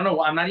 I don't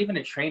know. I'm not even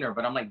a trainer,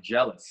 but I'm like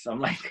jealous. I'm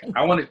like,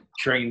 I want to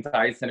train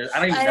Tyson. I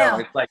don't even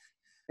know.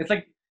 It's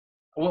like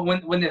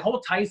when the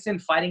whole Tyson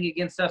fighting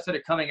against stuff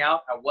started coming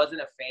out, I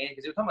wasn't a fan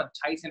because they were talking about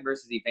Tyson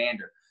versus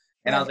Evander.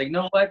 And I was like, you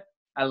know what?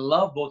 I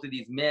love both of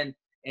these men.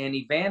 And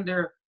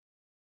Evander,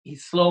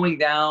 he's slowing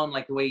down,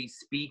 like the way he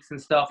speaks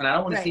and stuff. And I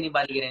don't want to see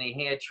anybody get any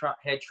head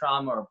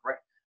trauma or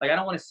like, I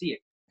don't want to see it.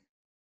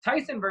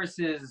 Tyson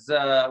versus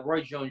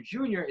Roy Jones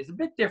Jr. is a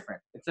bit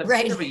different. It's a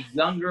bit of a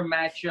younger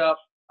matchup.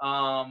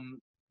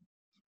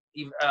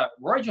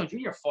 Roy Jones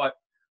Jr. fought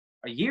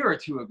a year or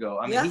two ago.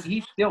 I mean,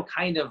 he's still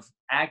kind of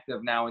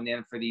active now and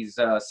then for these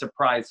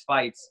surprise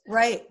fights.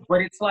 Right.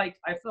 But it's like,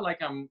 I feel like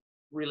I'm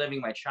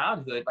reliving my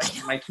childhood.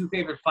 Like my two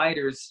favorite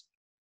fighters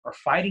are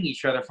fighting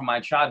each other from my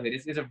childhood.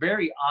 It's a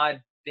very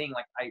odd thing.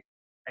 Like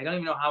I don't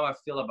even know how I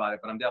feel about it,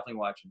 but I'm definitely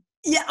watching.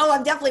 Yeah. Oh,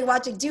 I'm definitely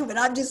watching too. But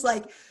I'm just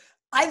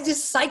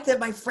psyched that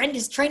my friend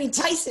is training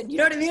Tyson. You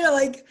know what I mean? I'm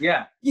like,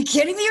 yeah. You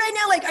kidding me right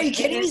now? Like, are you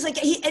kidding me? He's like,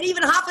 and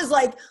even H.E.A.T is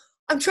like,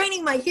 I'm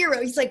training my hero.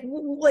 He's like,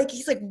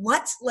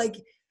 what? Like,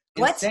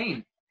 what?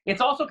 Insane.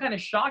 It's also kind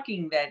of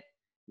shocking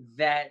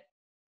that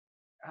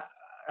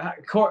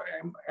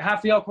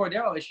Rafael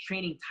Cordeiro is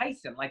training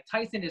Tyson. Like,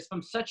 Tyson is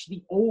from such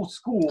the old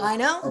school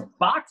of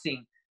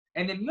boxing.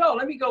 And then,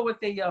 let me go with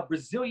a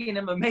Brazilian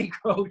MMA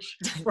coach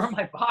for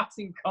my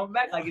boxing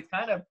comeback. Like, it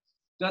kind of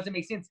doesn't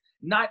make sense.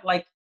 Not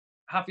like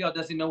Rafael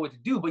doesn't know what to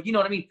do, but you know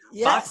what I mean?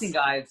 Yes. Boxing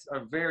guys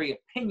are very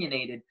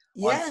opinionated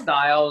on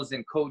styles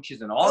and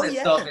coaches and all that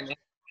stuff.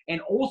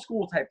 And old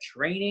school type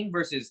training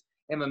versus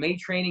MMA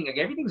training, like,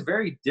 everything's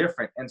very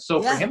different. And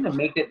so for him to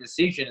make that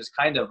decision is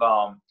kind of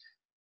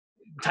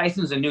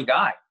Tyson's a new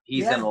guy.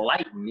 He's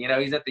enlightened. You know,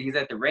 he's at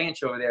the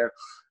ranch over there,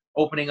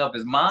 opening up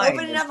his mind,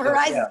 opening up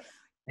horizons. Yeah.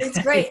 It's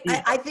great.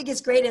 I think it's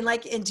great.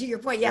 And to your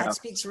point, it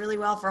speaks really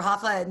well for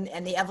Rafa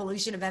and the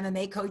evolution of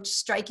MMA coach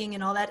striking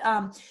and all that.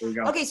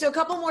 Okay, so a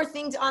couple more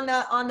things on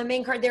the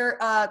main card there.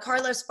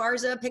 Carla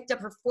Esparza picked up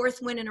her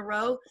 4th win in a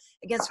row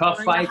against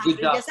tough fight. Good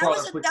job.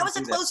 That was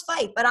a close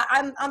fight, but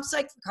I'm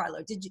psyched for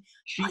Carla. Did you?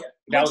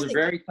 That was a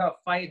very tough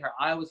fight. Her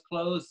eye was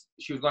closed.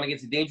 She was going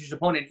against a dangerous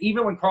opponent.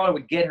 Even when Carla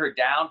would get her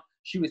down,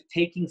 she was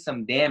taking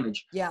some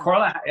damage. Yeah.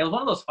 Carla, it was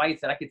one of those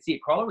fights that I could see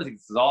it. Carla was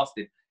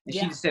exhausted. And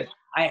she just said,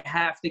 I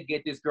have to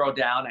get this girl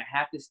down. I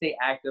have to stay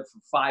active for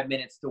 5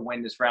 minutes to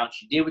win this round.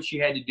 She did what she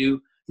had to do.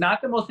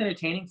 Not the most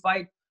entertaining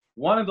fight.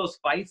 One of those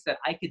fights that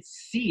I could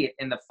see it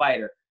in the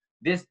fighter.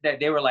 That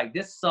they were like,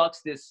 this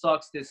sucks, this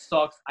sucks, this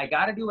sucks. I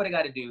got to do what I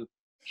got to do.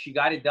 She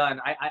got it done.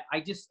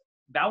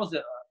 That was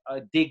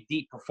a dig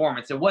deep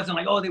performance. It wasn't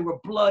like, they were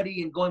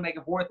bloody and going back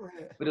and forth.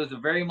 But it was a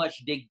very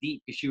much dig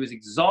deep because she was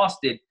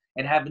exhausted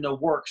and having to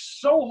work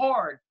so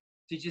hard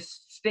to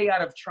just stay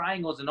out of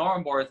triangles and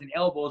arm bars and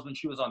elbows when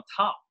she was on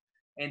top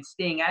and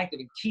staying active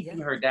and keeping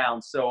her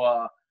down. So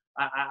I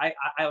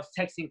was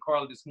texting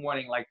Carla this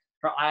morning, like,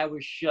 her eye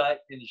was shut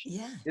and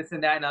this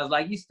and that. And I was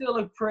like, you still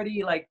look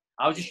pretty. Like,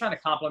 I was just trying to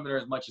compliment her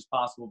as much as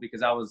possible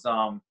because I was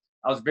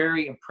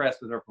very impressed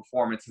with her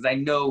performance because I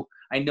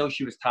know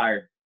she was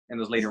tired in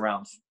those later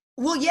rounds.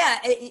 Well, yeah,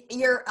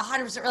 you're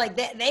 100% like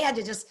they had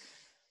to just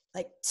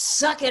like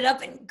suck it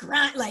up and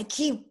grind, like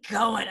keep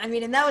going. I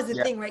mean, and that was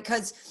the thing, right?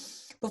 Because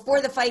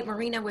before the fight,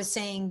 Marina was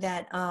saying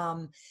that,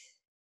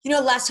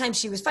 last time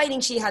she was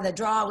fighting, she had a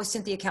draw with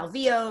Cynthia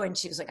Calvillo, and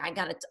she was like, I'm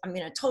going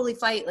to totally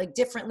fight like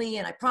differently,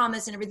 and I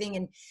promise and everything.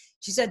 And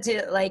she said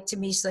to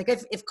me, she's like,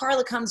 if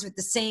Carla comes with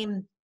the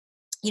same,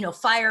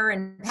 fire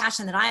and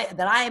passion that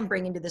I am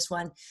bringing to this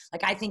one,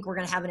 like, I think we're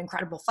going to have an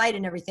incredible fight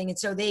and everything. And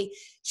so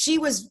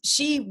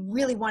she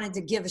really wanted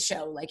to give a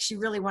show. Like, she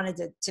really wanted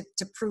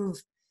to prove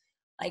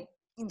like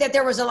that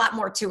there was a lot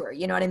more to her,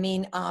 you know what I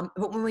mean?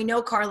 But when we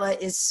know Carla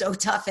is so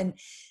tough and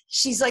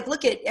she's like,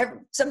 look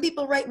some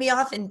people write me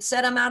off and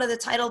said I'm out of the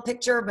title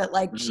picture, but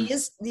like she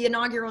is the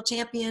inaugural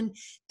champion.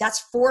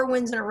 That's 4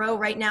 wins in a row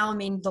right now. I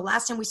mean, the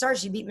last time we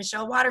started, she beat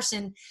Michelle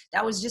Watterson.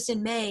 That was just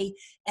in May.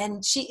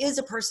 And she is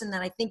a person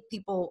that I think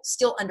people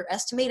still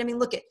underestimate. I mean,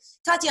 look at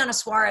Tatiana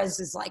Suarez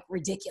is like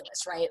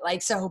ridiculous, right?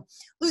 Like, so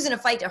losing a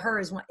fight to her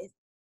is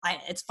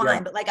it's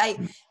fine. But like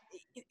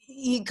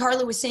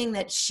Carla was saying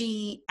that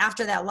she,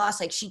 after that loss,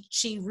 like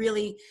she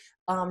really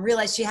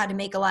realized she had to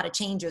make a lot of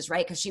changes,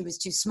 right? Because she was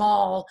too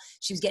small.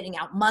 She was getting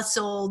out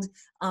muscled.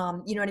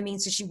 You know what I mean?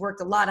 So she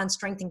worked a lot on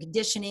strength and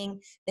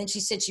conditioning. Then she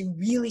said she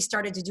really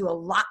started to do a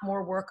lot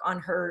more work on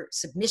her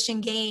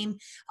submission game,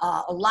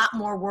 a lot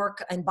more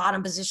work in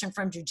bottom position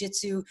from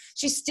jiu-jitsu.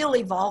 She's still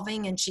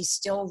evolving and she's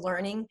still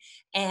learning.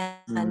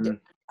 And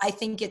I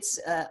think it's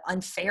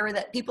unfair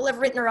that people have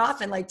written her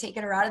off and like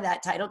taken her out of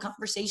that title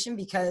conversation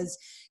because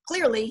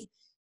clearly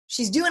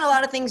she's doing a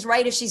lot of things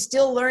right if she's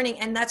still learning,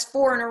 and that's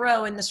 4 in a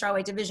row in the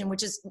strawweight division,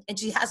 and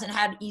she hasn't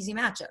had easy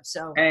matchups.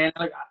 So, and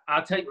like,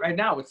 I'll tell you right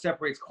now, what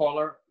separates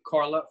Carla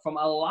from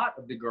a lot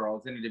of the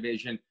girls in the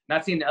division.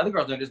 Not seeing the other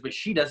girls doing this, but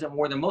she does it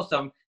more than most of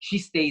them. She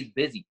stays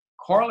busy.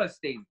 Carla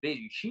stays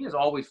busy. She is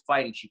always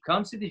fighting. She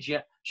comes to the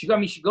gym. She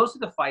goes to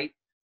the fight.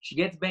 She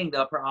gets banged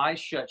up. Her eyes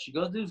shut. She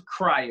goes to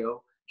cryo.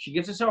 She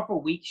gives herself a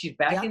week. She's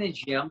back in the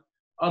gym.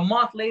 A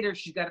month later,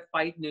 she's got to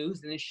fight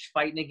news, and then she's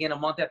fighting again a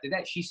month after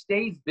that. She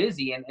stays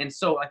busy. And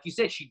so, like you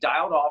said, she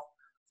dialed off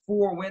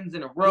 4 wins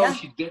in a row. Yeah.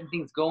 She's getting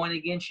things going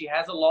again. She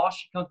has a loss.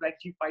 She comes back.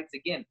 She fights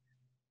again.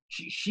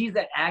 She's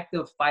that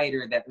active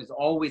fighter that is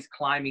always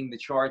climbing the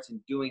charts and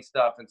doing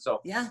stuff. And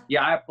so,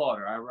 I applaud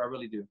her. I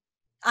really do.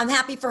 I'm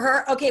happy for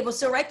her. Okay, well,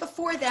 so right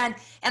before that,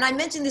 and I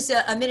mentioned this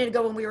a minute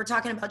ago when we were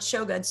talking about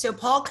Shogun. So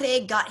Paul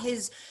Craig got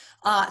his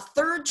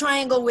 3rd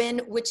triangle win,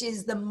 which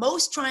is the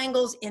most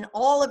triangles in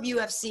all of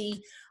UFC,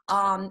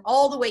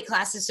 all the weight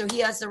classes. So he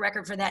has the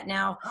record for that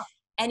now.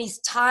 And he's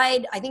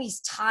tied, I think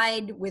he's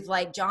tied with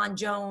like John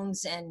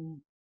Jones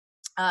and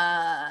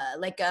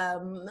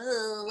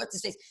what's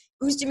his face?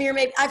 Oezdemir,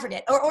 maybe, I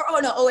forget. Or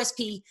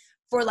OSP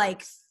for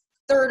like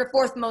 3rd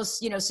or 4th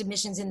most,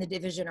 submissions in the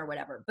division or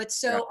whatever. But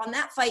so on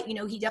that fight,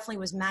 he definitely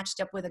was matched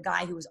up with a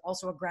guy who was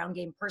also a ground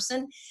game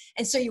person.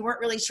 And so you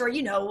weren't really sure,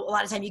 a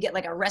lot of time you get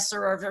like a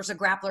wrestler or if there's a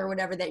grappler or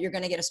whatever that you're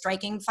going to get a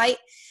striking fight.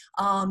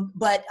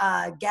 But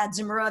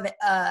Gadzhimurad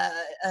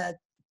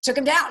took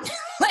him down.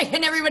 Like,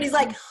 and everybody's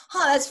like,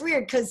 huh, that's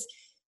weird, because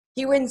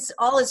he wins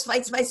all his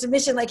fights by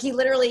submission. Like, he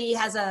literally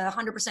has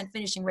 100%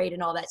 finishing rate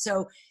and all that.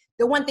 So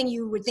the one thing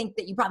you would think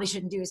that you probably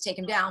shouldn't do is take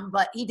him down,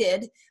 but he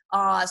did.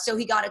 So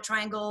he got a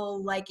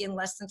triangle like in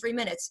less than 3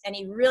 minutes, and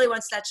he really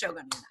wants that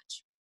Shogun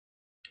rematch.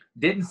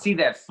 Didn't see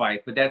that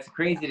fight, but that's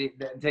crazy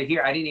to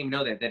hear. I didn't even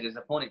know that his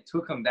opponent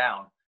took him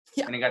down,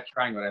 and he got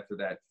triangled after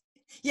that.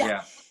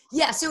 Yeah.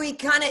 So it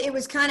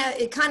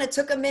kind of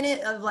took a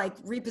minute of like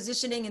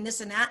repositioning and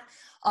this and that.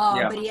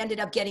 But he ended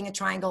up getting a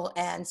triangle,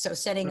 and so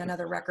setting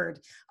another record.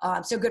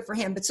 So good for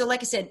him. But so,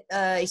 like I said,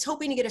 he's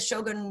hoping to get a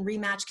Shogun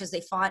rematch because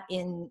they fought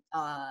in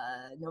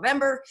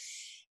November,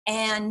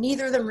 and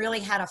neither of them really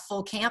had a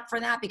full camp for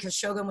that because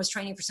Shogun was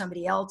training for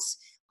somebody else.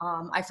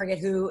 I forget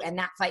who, and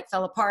that fight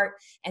fell apart.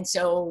 And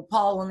so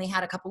Paul only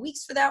had a couple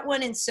weeks for that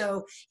one. And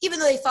so even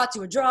though they fought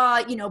to a draw,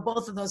 you know,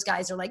 both of those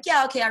guys are like,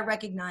 yeah, okay, I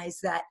recognize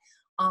that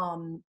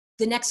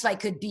the next fight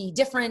could be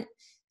different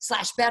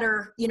 /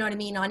 better, you know what I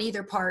mean, on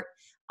either part.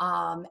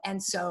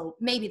 And so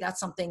maybe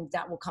that's something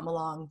that will come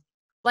along.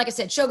 Like I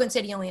said, Shogun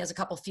said he only has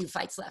a few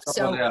fights left.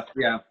 So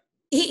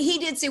he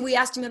did say, we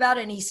asked him about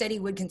it, and he said he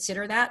would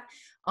consider that.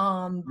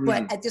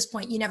 But at this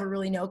point, you never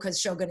really know, because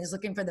Shogun is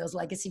looking for those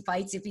legacy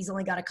fights if he's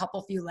only got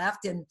a few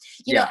left. And,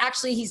 you know,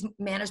 actually he's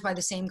managed by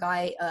the same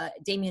guy,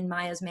 Damian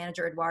Maia's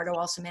manager, Eduardo,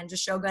 also manages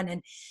Shogun.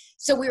 And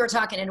so we were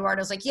talking,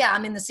 Eduardo's like, yeah,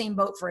 I'm in the same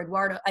boat for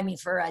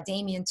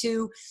Damian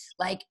too.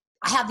 Like,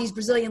 I have these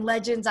Brazilian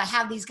legends. I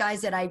have these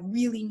guys that I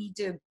really need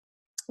to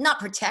not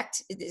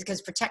protect,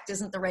 because protect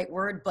isn't the right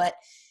word, but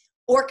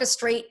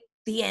orchestrate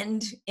the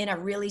end in a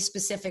really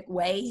specific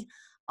way.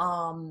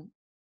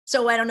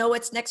 So I don't know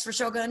what's next for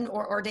Shogun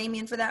or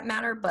Damian for that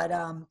matter, but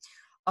all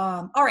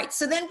right.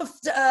 So then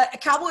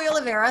Cowboy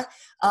Oliveira,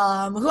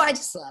 who I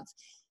just love,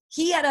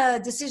 he had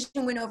a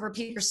decision win over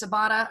Peter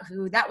Sabata,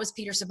 that was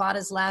Peter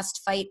Sabata's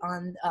last fight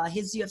on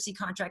his UFC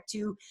contract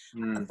too.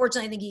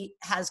 Unfortunately, I think he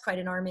has quite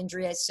an arm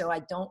injury, so I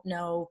don't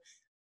know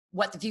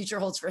what the future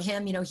holds for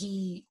him. You know,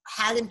 he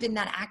hasn't been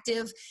that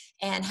active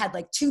and had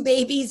like 2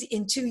 babies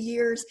in 2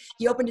 years.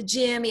 He opened a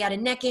gym, he had a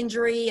neck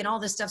injury and all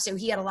this stuff. So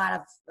he had a lot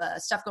of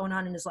stuff going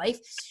on in his life,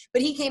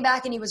 but he came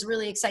back and he was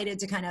really excited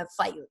to kind of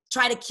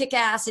try to kick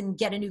ass and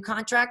get a new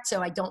contract.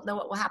 So I don't know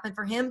what will happen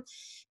for him,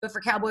 but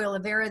for Cowboy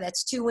Oliveira,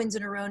 that's 2 wins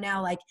in a row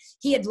now. Like,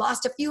 he had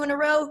lost a few in a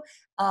row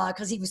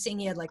because he was saying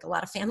he had like a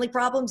lot of family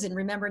problems. And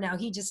remember, now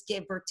he just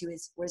gave birth to I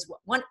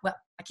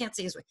can't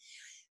say his way.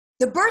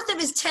 The birth of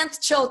his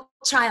 10th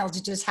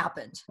child just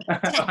happened.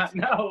 10th.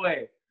 No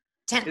way.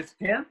 10th. It's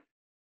 10?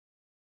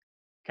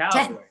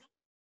 Cowboy.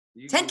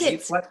 10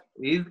 kids.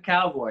 He's the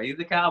cowboy. He's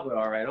the cowboy,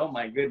 all right. Oh,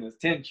 my goodness.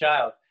 10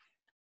 child.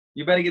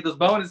 You better get those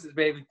bonuses,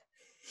 baby.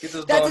 Get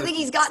those bonuses. I think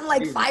he's gotten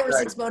like 5 or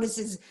 6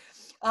 bonuses.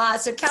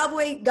 So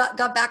Cowboy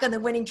got back on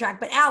the winning track.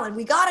 But, Alan,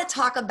 we got to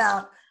talk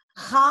about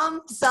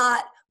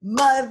Khamzat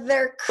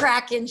Mother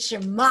Kraken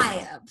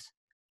Chimaev.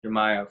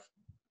 Chimaev.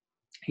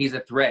 He's a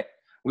threat.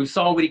 We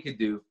saw what he could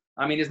do.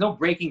 I mean, there's no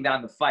breaking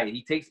down the fight.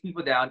 He takes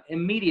people down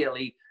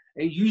immediately.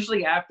 And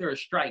usually after a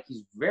strike,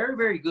 he's very,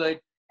 very good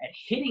at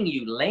hitting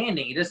you,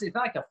 landing. It's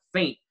not like a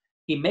feint.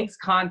 He makes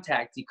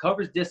contact. He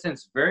covers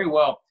distance very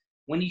well.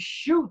 When he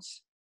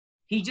shoots,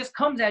 he just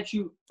comes at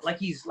you like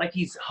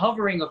he's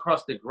hovering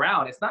across the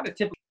ground. It's not a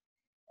typical.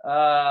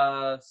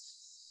 There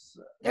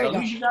you go.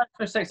 You guys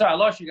for a second. Sorry, I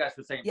lost you guys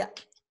for a second. Yeah.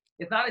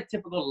 It's not a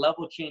typical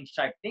level change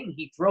type thing.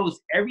 He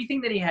throws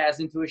everything that he has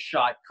into a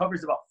shot,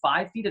 covers about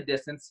 5 feet of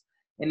distance,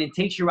 and then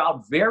takes you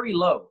out very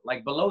low,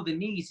 like below the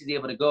knees. He's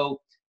able to go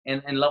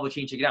and level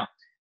change you down.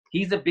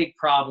 He's a big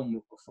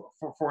problem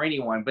for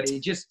anyone, but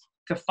it just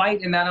to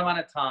fight in that amount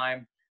of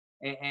time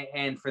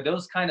and for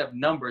those kind of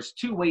numbers,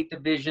 2 weight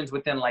divisions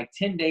within like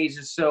 10 days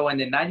or so, and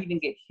then not even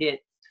get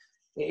hit.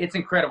 It's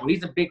incredible.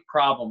 He's a big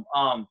problem.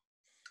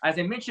 As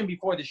I mentioned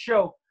before the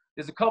show,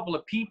 there's a couple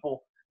of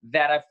people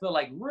that I feel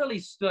like really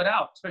stood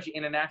out, especially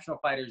international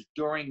fighters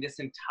during this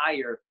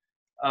entire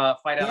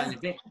Fight Island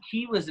event.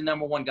 He was the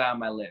 #1 guy on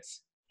my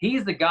list.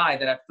 He's the guy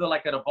that I feel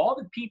like out of all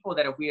the people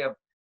that we have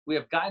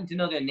gotten to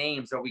know their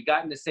names, or we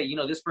gotten to say, you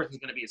know, this person's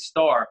going to be a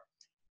star.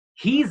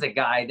 He's a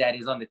guy that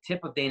is on the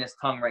tip of Dana's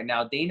tongue right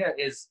now. Dana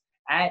is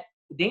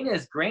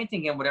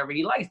granting him whatever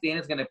he likes.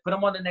 Dana's going to put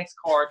him on the next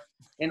card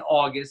in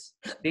August.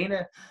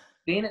 Dana's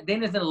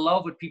in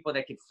love with people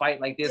that can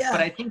fight like this. Yeah.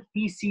 But I think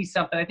he sees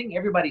something. I think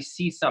everybody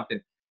sees something.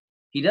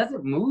 He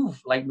doesn't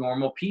move like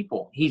normal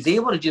people. He's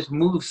able to just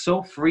move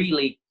so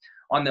freely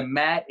on the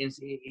mat, and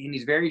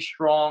he's very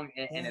strong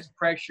in his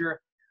pressure.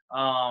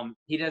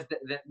 He does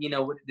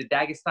the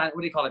Dagestan, what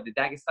do you call it? The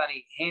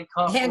Dagestani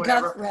handcuff,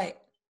 right.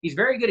 He's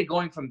very good at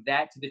going from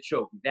that to the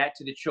choke,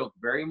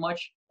 very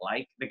much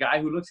like the guy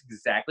who looks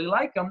exactly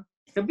like him,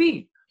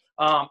 Khabib.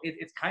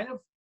 It's kind of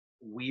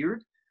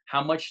weird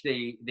how much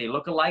they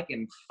look alike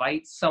and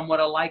fight somewhat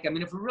alike. I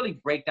mean, if we really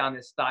break down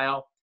this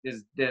style,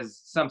 there's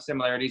some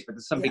similarities, but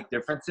there's some big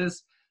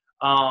differences.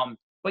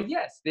 But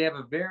yes, they have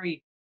a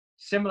very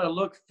similar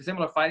look,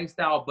 similar fighting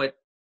style, but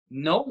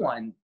no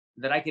one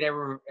that I could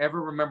ever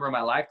remember in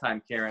my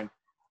lifetime, Karyn,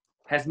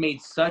 has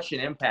made such an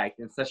impact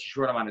in such a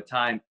short amount of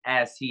time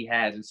as he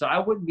has. And so I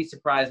wouldn't be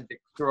surprised if they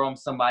throw him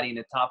somebody in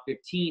the top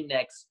 15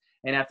 next,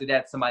 and after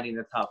that, somebody in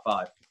the top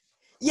 5.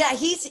 Yeah,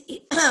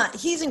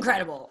 he's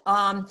incredible.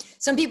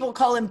 Some people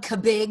call him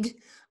Kabig,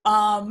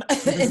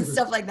 and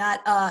stuff like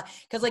that.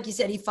 Because like you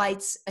said, he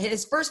fights.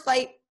 His first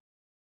fight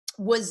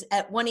was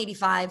at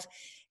 185,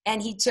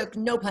 and he took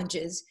no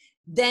punches.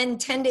 Then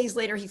 10 days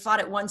later, he fought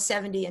at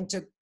 170 and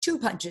took 2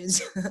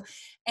 punches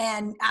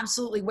and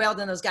absolutely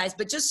wailed on those guys.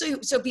 But just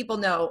so people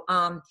know,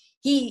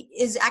 he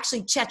is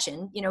actually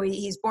Chechen. You know,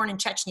 he's born in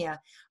Chechnya,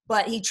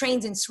 but he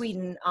trains in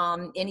Sweden,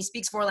 and he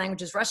speaks 4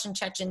 languages: Russian,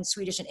 Chechen,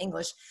 Swedish, and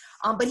English.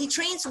 But he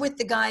trains with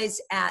the guys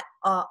at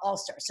All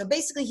Star. So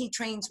basically he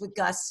trains with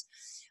Gus.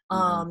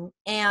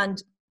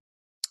 And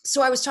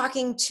so I was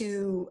talking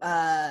to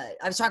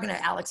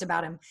Alex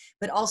about him,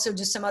 but also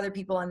just some other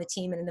people on the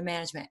team and in the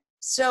management.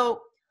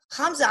 So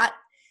Khamzat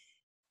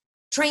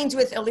trains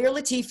with Ilir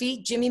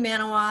Latifi, Jimmy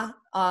Manawa,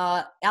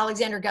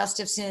 Alexander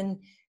Gustafsson,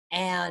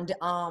 and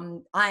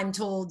I'm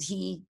told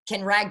he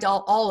can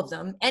ragdoll all of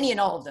them, any and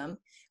all of them.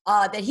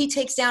 That he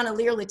takes down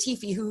Ilir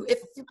Latifi, who, if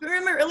you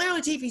remember, Ilir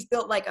Latifi's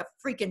built like a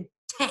freaking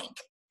tank.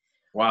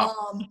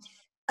 Wow.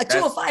 A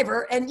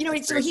 205er, and you know,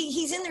 so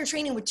he's in there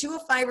training with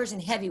 205ers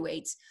and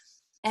heavyweights.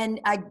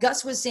 And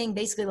Gus was saying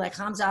basically like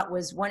Khamzat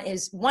was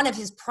one of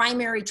his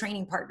primary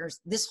training partners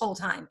this whole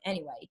time.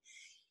 Anyway,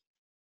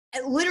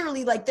 and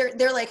literally, like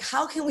they're like,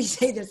 how can we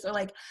say this? They're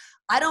like,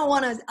 I don't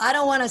want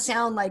to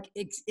sound like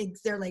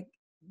they're like,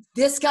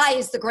 this guy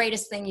is the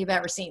greatest thing you've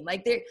ever seen.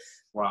 Like they're.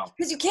 Wow.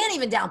 Because you can't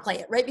even downplay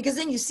it, right? Because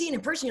then you see it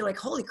in person, you're like,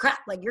 holy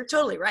crap, like you're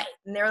totally right.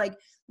 And they're like,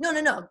 no.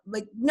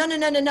 Like, no.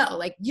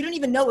 Like, you don't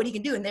even know what he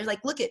can do. And they're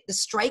like, look at the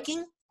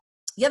striking.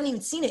 You haven't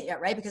even seen it yet,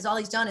 right? Because all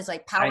he's done is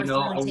like power. I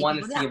know. I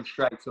want to see him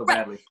strike so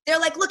badly. They're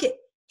like, look at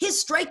his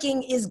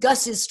striking is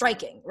Gus's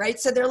striking, right?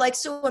 So they're like,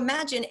 so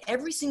imagine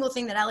every single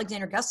thing that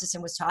Alexander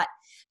Gustafsson was taught.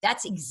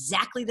 That's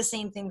exactly the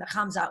same thing that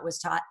Khamzat was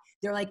taught.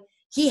 They're like,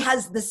 he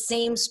has the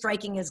same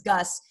striking as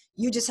Gus.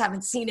 You just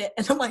haven't seen it.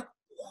 And I'm like,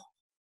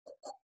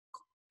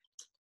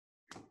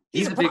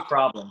 He's a big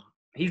problem.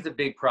 He's a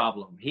big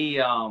problem.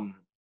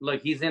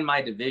 Look, he's in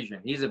my division.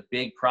 He's a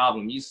big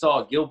problem. You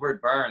saw Gilbert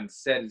Burns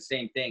said the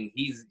same thing.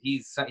 He's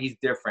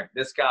different.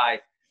 This guy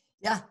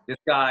is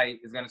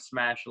gonna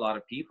smash a lot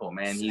of people,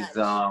 man. He's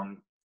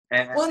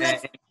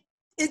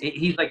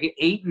he's like an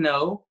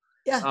 8-0,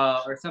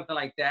 or something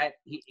like that.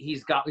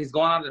 He's gone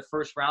out of the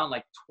first round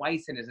like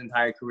twice in his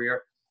entire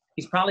career.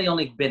 He's probably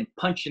only been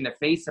punched in the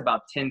face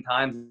about 10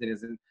 times.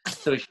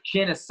 So his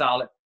chin is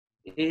solid.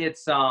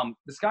 It's the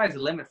sky's the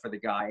limit for the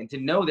guy, and to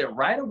know that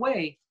right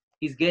away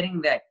he's getting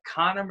that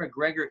Conor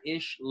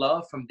McGregor-ish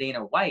love from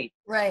Dana White,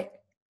 right?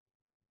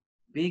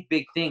 Big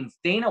things.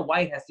 Dana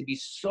White has to be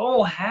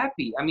so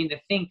happy. I mean, to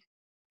think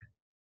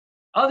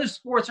other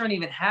sports aren't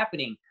even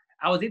happening.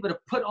 I was able to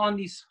put on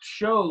these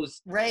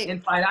shows in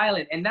Fight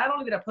Island, and not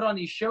only did I put on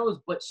these shows,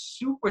 but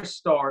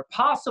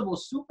possible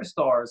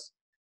superstars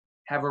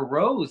have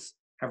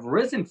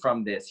risen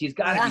from this. He's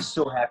got to be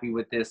so happy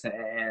with this,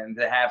 and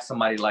to have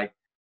somebody like.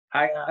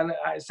 I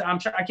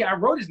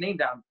wrote his name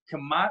down.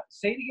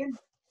 Say it again.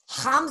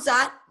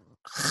 Khamzat.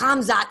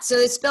 So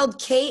it's spelled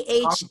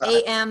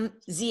Khamzat.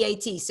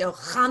 So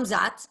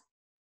Khamzat.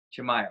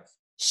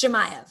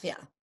 Chimaev. Yeah.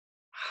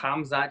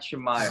 Khamzat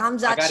Chimaev. I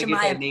gotta get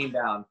that name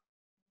down.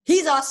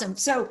 He's awesome.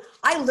 So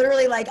I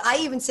literally, I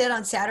even said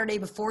on Saturday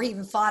before he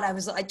even fought, I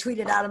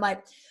tweeted out,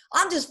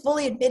 I'm just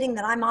fully admitting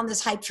that I'm on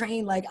this hype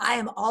train. Like, I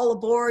am all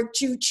aboard.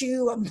 Choo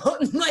choo. I'm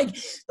putting like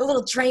the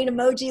little train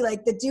emoji.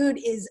 Like, the dude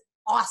is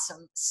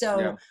awesome.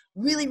 So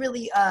really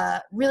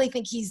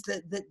think he's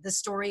the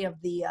story of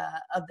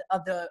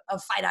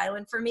Fight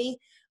Island for me,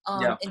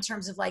 in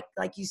terms of like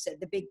you said,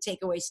 the big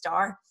takeaway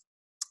star.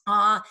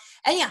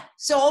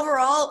 So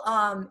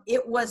overall,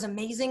 it was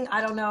amazing.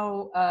 I don't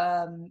know,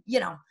 I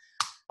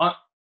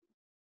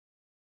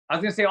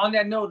was gonna say, on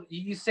that note,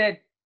 you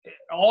said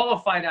all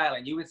of Fight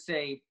Island, you would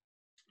say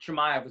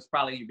Chimaev was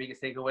probably your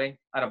biggest takeaway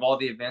out of all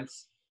the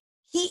events.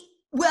 He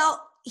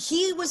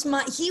was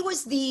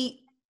the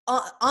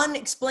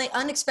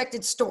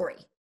unexpected story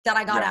that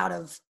I got out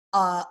of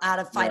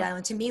Fight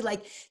Island. To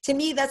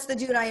me, that's the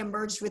dude I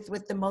emerged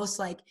with the most,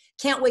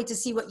 can't wait to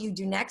see what you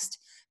do next.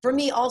 For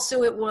me,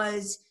 also, it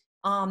was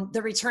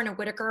the return of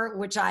Whittaker,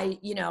 which I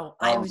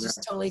was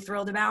just totally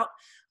thrilled about.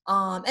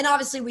 And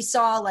obviously we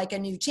saw a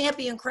new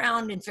champion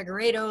crowned in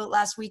Figueiredo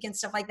last week and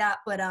stuff like that.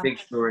 But big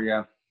story,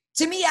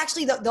 to me,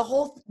 actually, the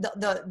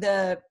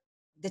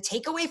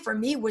takeaway for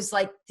me was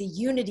the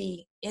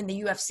unity in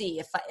the UFC.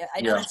 If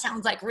I know that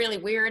sounds really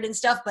weird and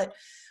stuff, but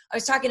I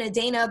was talking to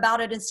Dana about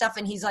it and stuff,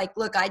 and he's like,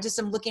 look, I just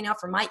am looking out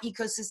for my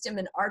ecosystem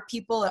and our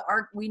people.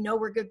 We know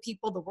we're good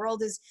people. The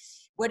world is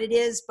what it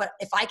is, but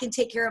if I can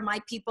take care of my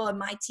people and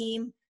my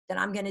team, then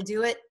I'm going to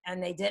do it.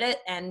 And they did it.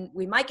 And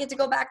we might get to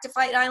go back to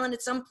Fight Island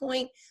at some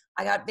point.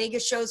 I got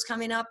Vegas shows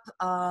coming up.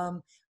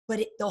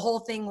 But the whole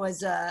thing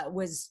was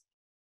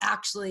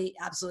actually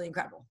absolutely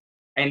incredible.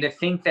 And to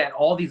think that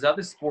all these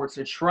other sports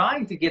are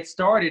trying to get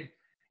started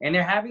and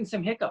they're having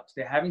some hiccups.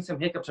 They're having some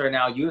hiccups right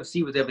now.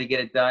 UFC was able to get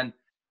it done.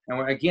 And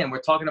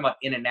we're talking about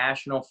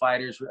international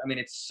fighters. I mean,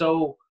 it's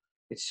so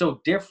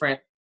different,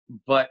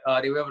 but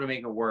they were able to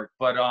make it work.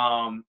 But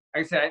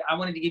like I said, I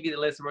wanted to give you the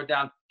list I wrote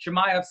down.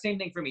 Chimaev, same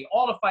thing for me.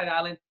 All of Fight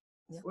Island.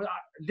 Yep.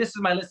 This is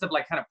my list of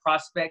like kind of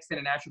prospects,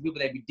 international people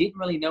that we didn't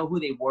really know who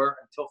they were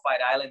until Fight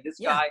Island. This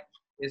guy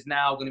is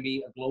now going to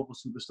be a global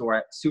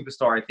superstar,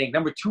 I think.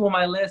 Number 2 on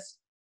my list,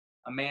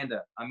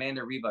 Amanda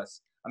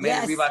Ribas.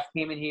 Ribas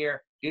came in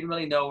here, didn't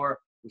really know her.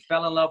 We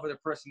fell in love with her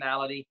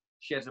personality.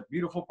 She has a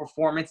beautiful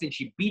performance, and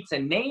she beats a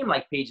name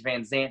like Paige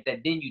Van Zandt that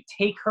then you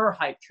take her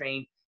hype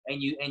train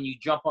and you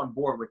jump on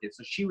board with it.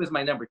 So she was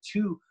my number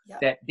 2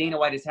 that Dana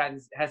White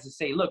has to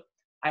say, look,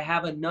 I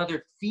have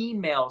another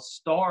female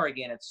star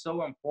again. It's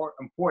so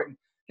important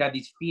to have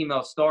these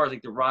female stars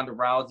like the Ronda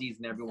Rouseys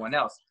and everyone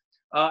else.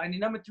 And the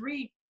number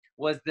 3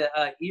 was the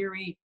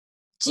Erie.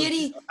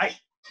 Judy.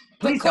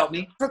 Please help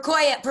me.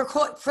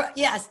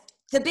 Yes.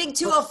 The big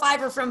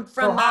 205er from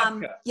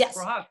yes.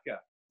 Prochazka.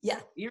 Yeah.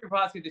 Erie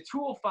Prochazka, the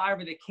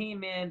 205er that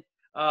came in.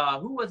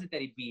 Who was it that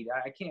he beat?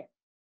 I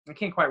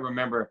can't quite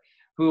remember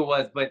who it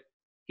was, but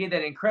he had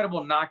that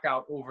incredible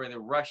knockout over the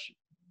Russian.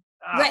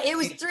 Right, it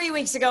was 3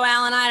 weeks ago,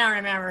 Alan. I don't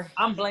remember.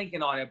 I'm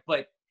blanking on it,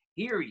 but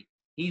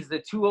he's the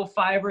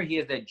 205er. He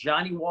has that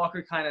Johnny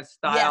Walker kind of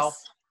style.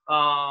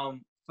 Yes.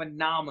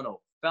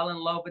 Phenomenal. Fell in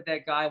love with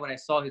that guy when I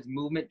saw his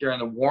movement during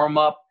the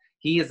warm-up.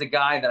 He is a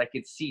guy that I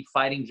could see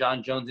fighting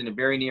John Jones in the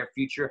very near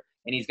future,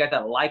 and he's got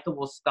that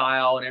likable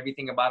style and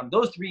everything about him.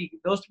 Those three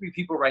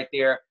people right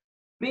there,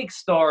 big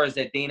stars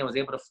that Dana was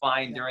able to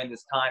find during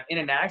this time,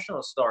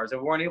 international stars that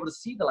we weren't able to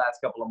see the last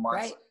couple of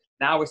months. Right.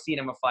 Now we're seeing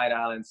him at Fight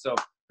Island. So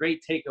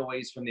great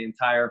takeaways from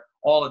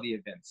all of the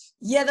events.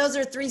 Yeah, those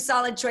are 3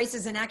 solid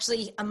choices. And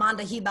actually,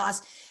 Amanda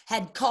Ribas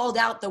had called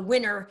out the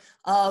winner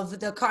of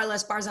the Carla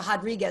Esparza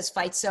Rodriguez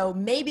fight. So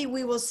maybe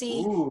we will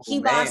see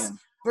Ribas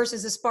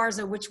versus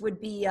Esparza, which would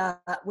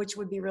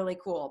be really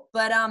cool.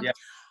 But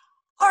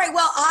all right,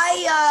 well,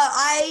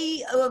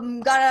 I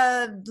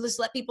gotta just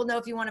let people know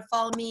if you want to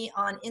follow me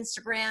on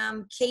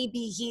Instagram, KB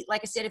Heat.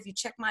 Like I said, if you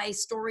check my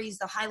stories,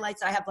 the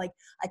highlights, I have like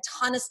a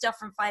ton of stuff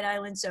from Fight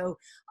Island. So,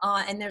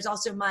 and there's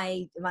also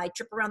my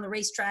trip around the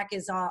racetrack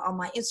is on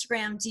my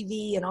Instagram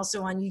TV and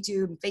also on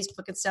YouTube and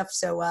Facebook and stuff.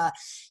 So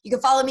you can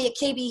follow me at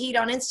KB Heat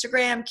on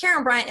Instagram,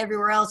 Karyn Bryant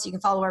everywhere else. You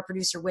can follow our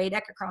producer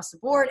Whittaker across the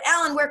board.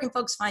 Alan, where can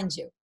folks find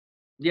you?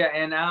 Yeah,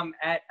 and I'm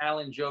at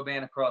Alan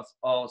Jouban across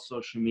all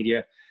social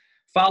media.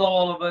 Follow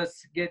all of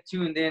us. Get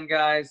tuned in,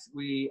 guys.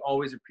 We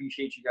always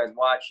appreciate you guys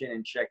watching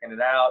and checking it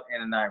out.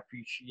 And I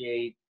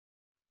appreciate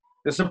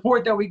the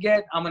support that we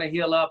get. I'm going to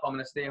heal up. I'm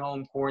going to stay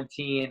home,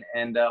 quarantine,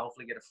 and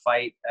hopefully get a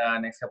fight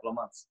next couple of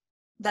months.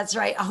 That's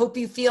right. I hope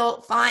you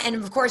feel fine. And,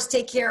 of course,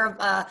 take care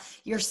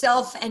of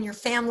yourself and your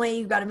family.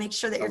 You've got to make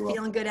sure that you're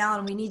feeling good,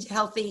 Alan. We need you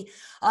healthy.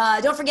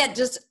 Don't forget,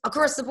 just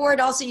across the board,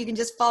 also, you can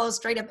just follow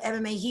Straight Up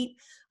MMA Heat.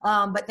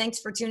 But thanks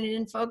for tuning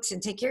in, folks,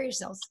 and take care of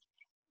yourselves.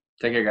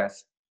 Take care,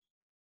 guys.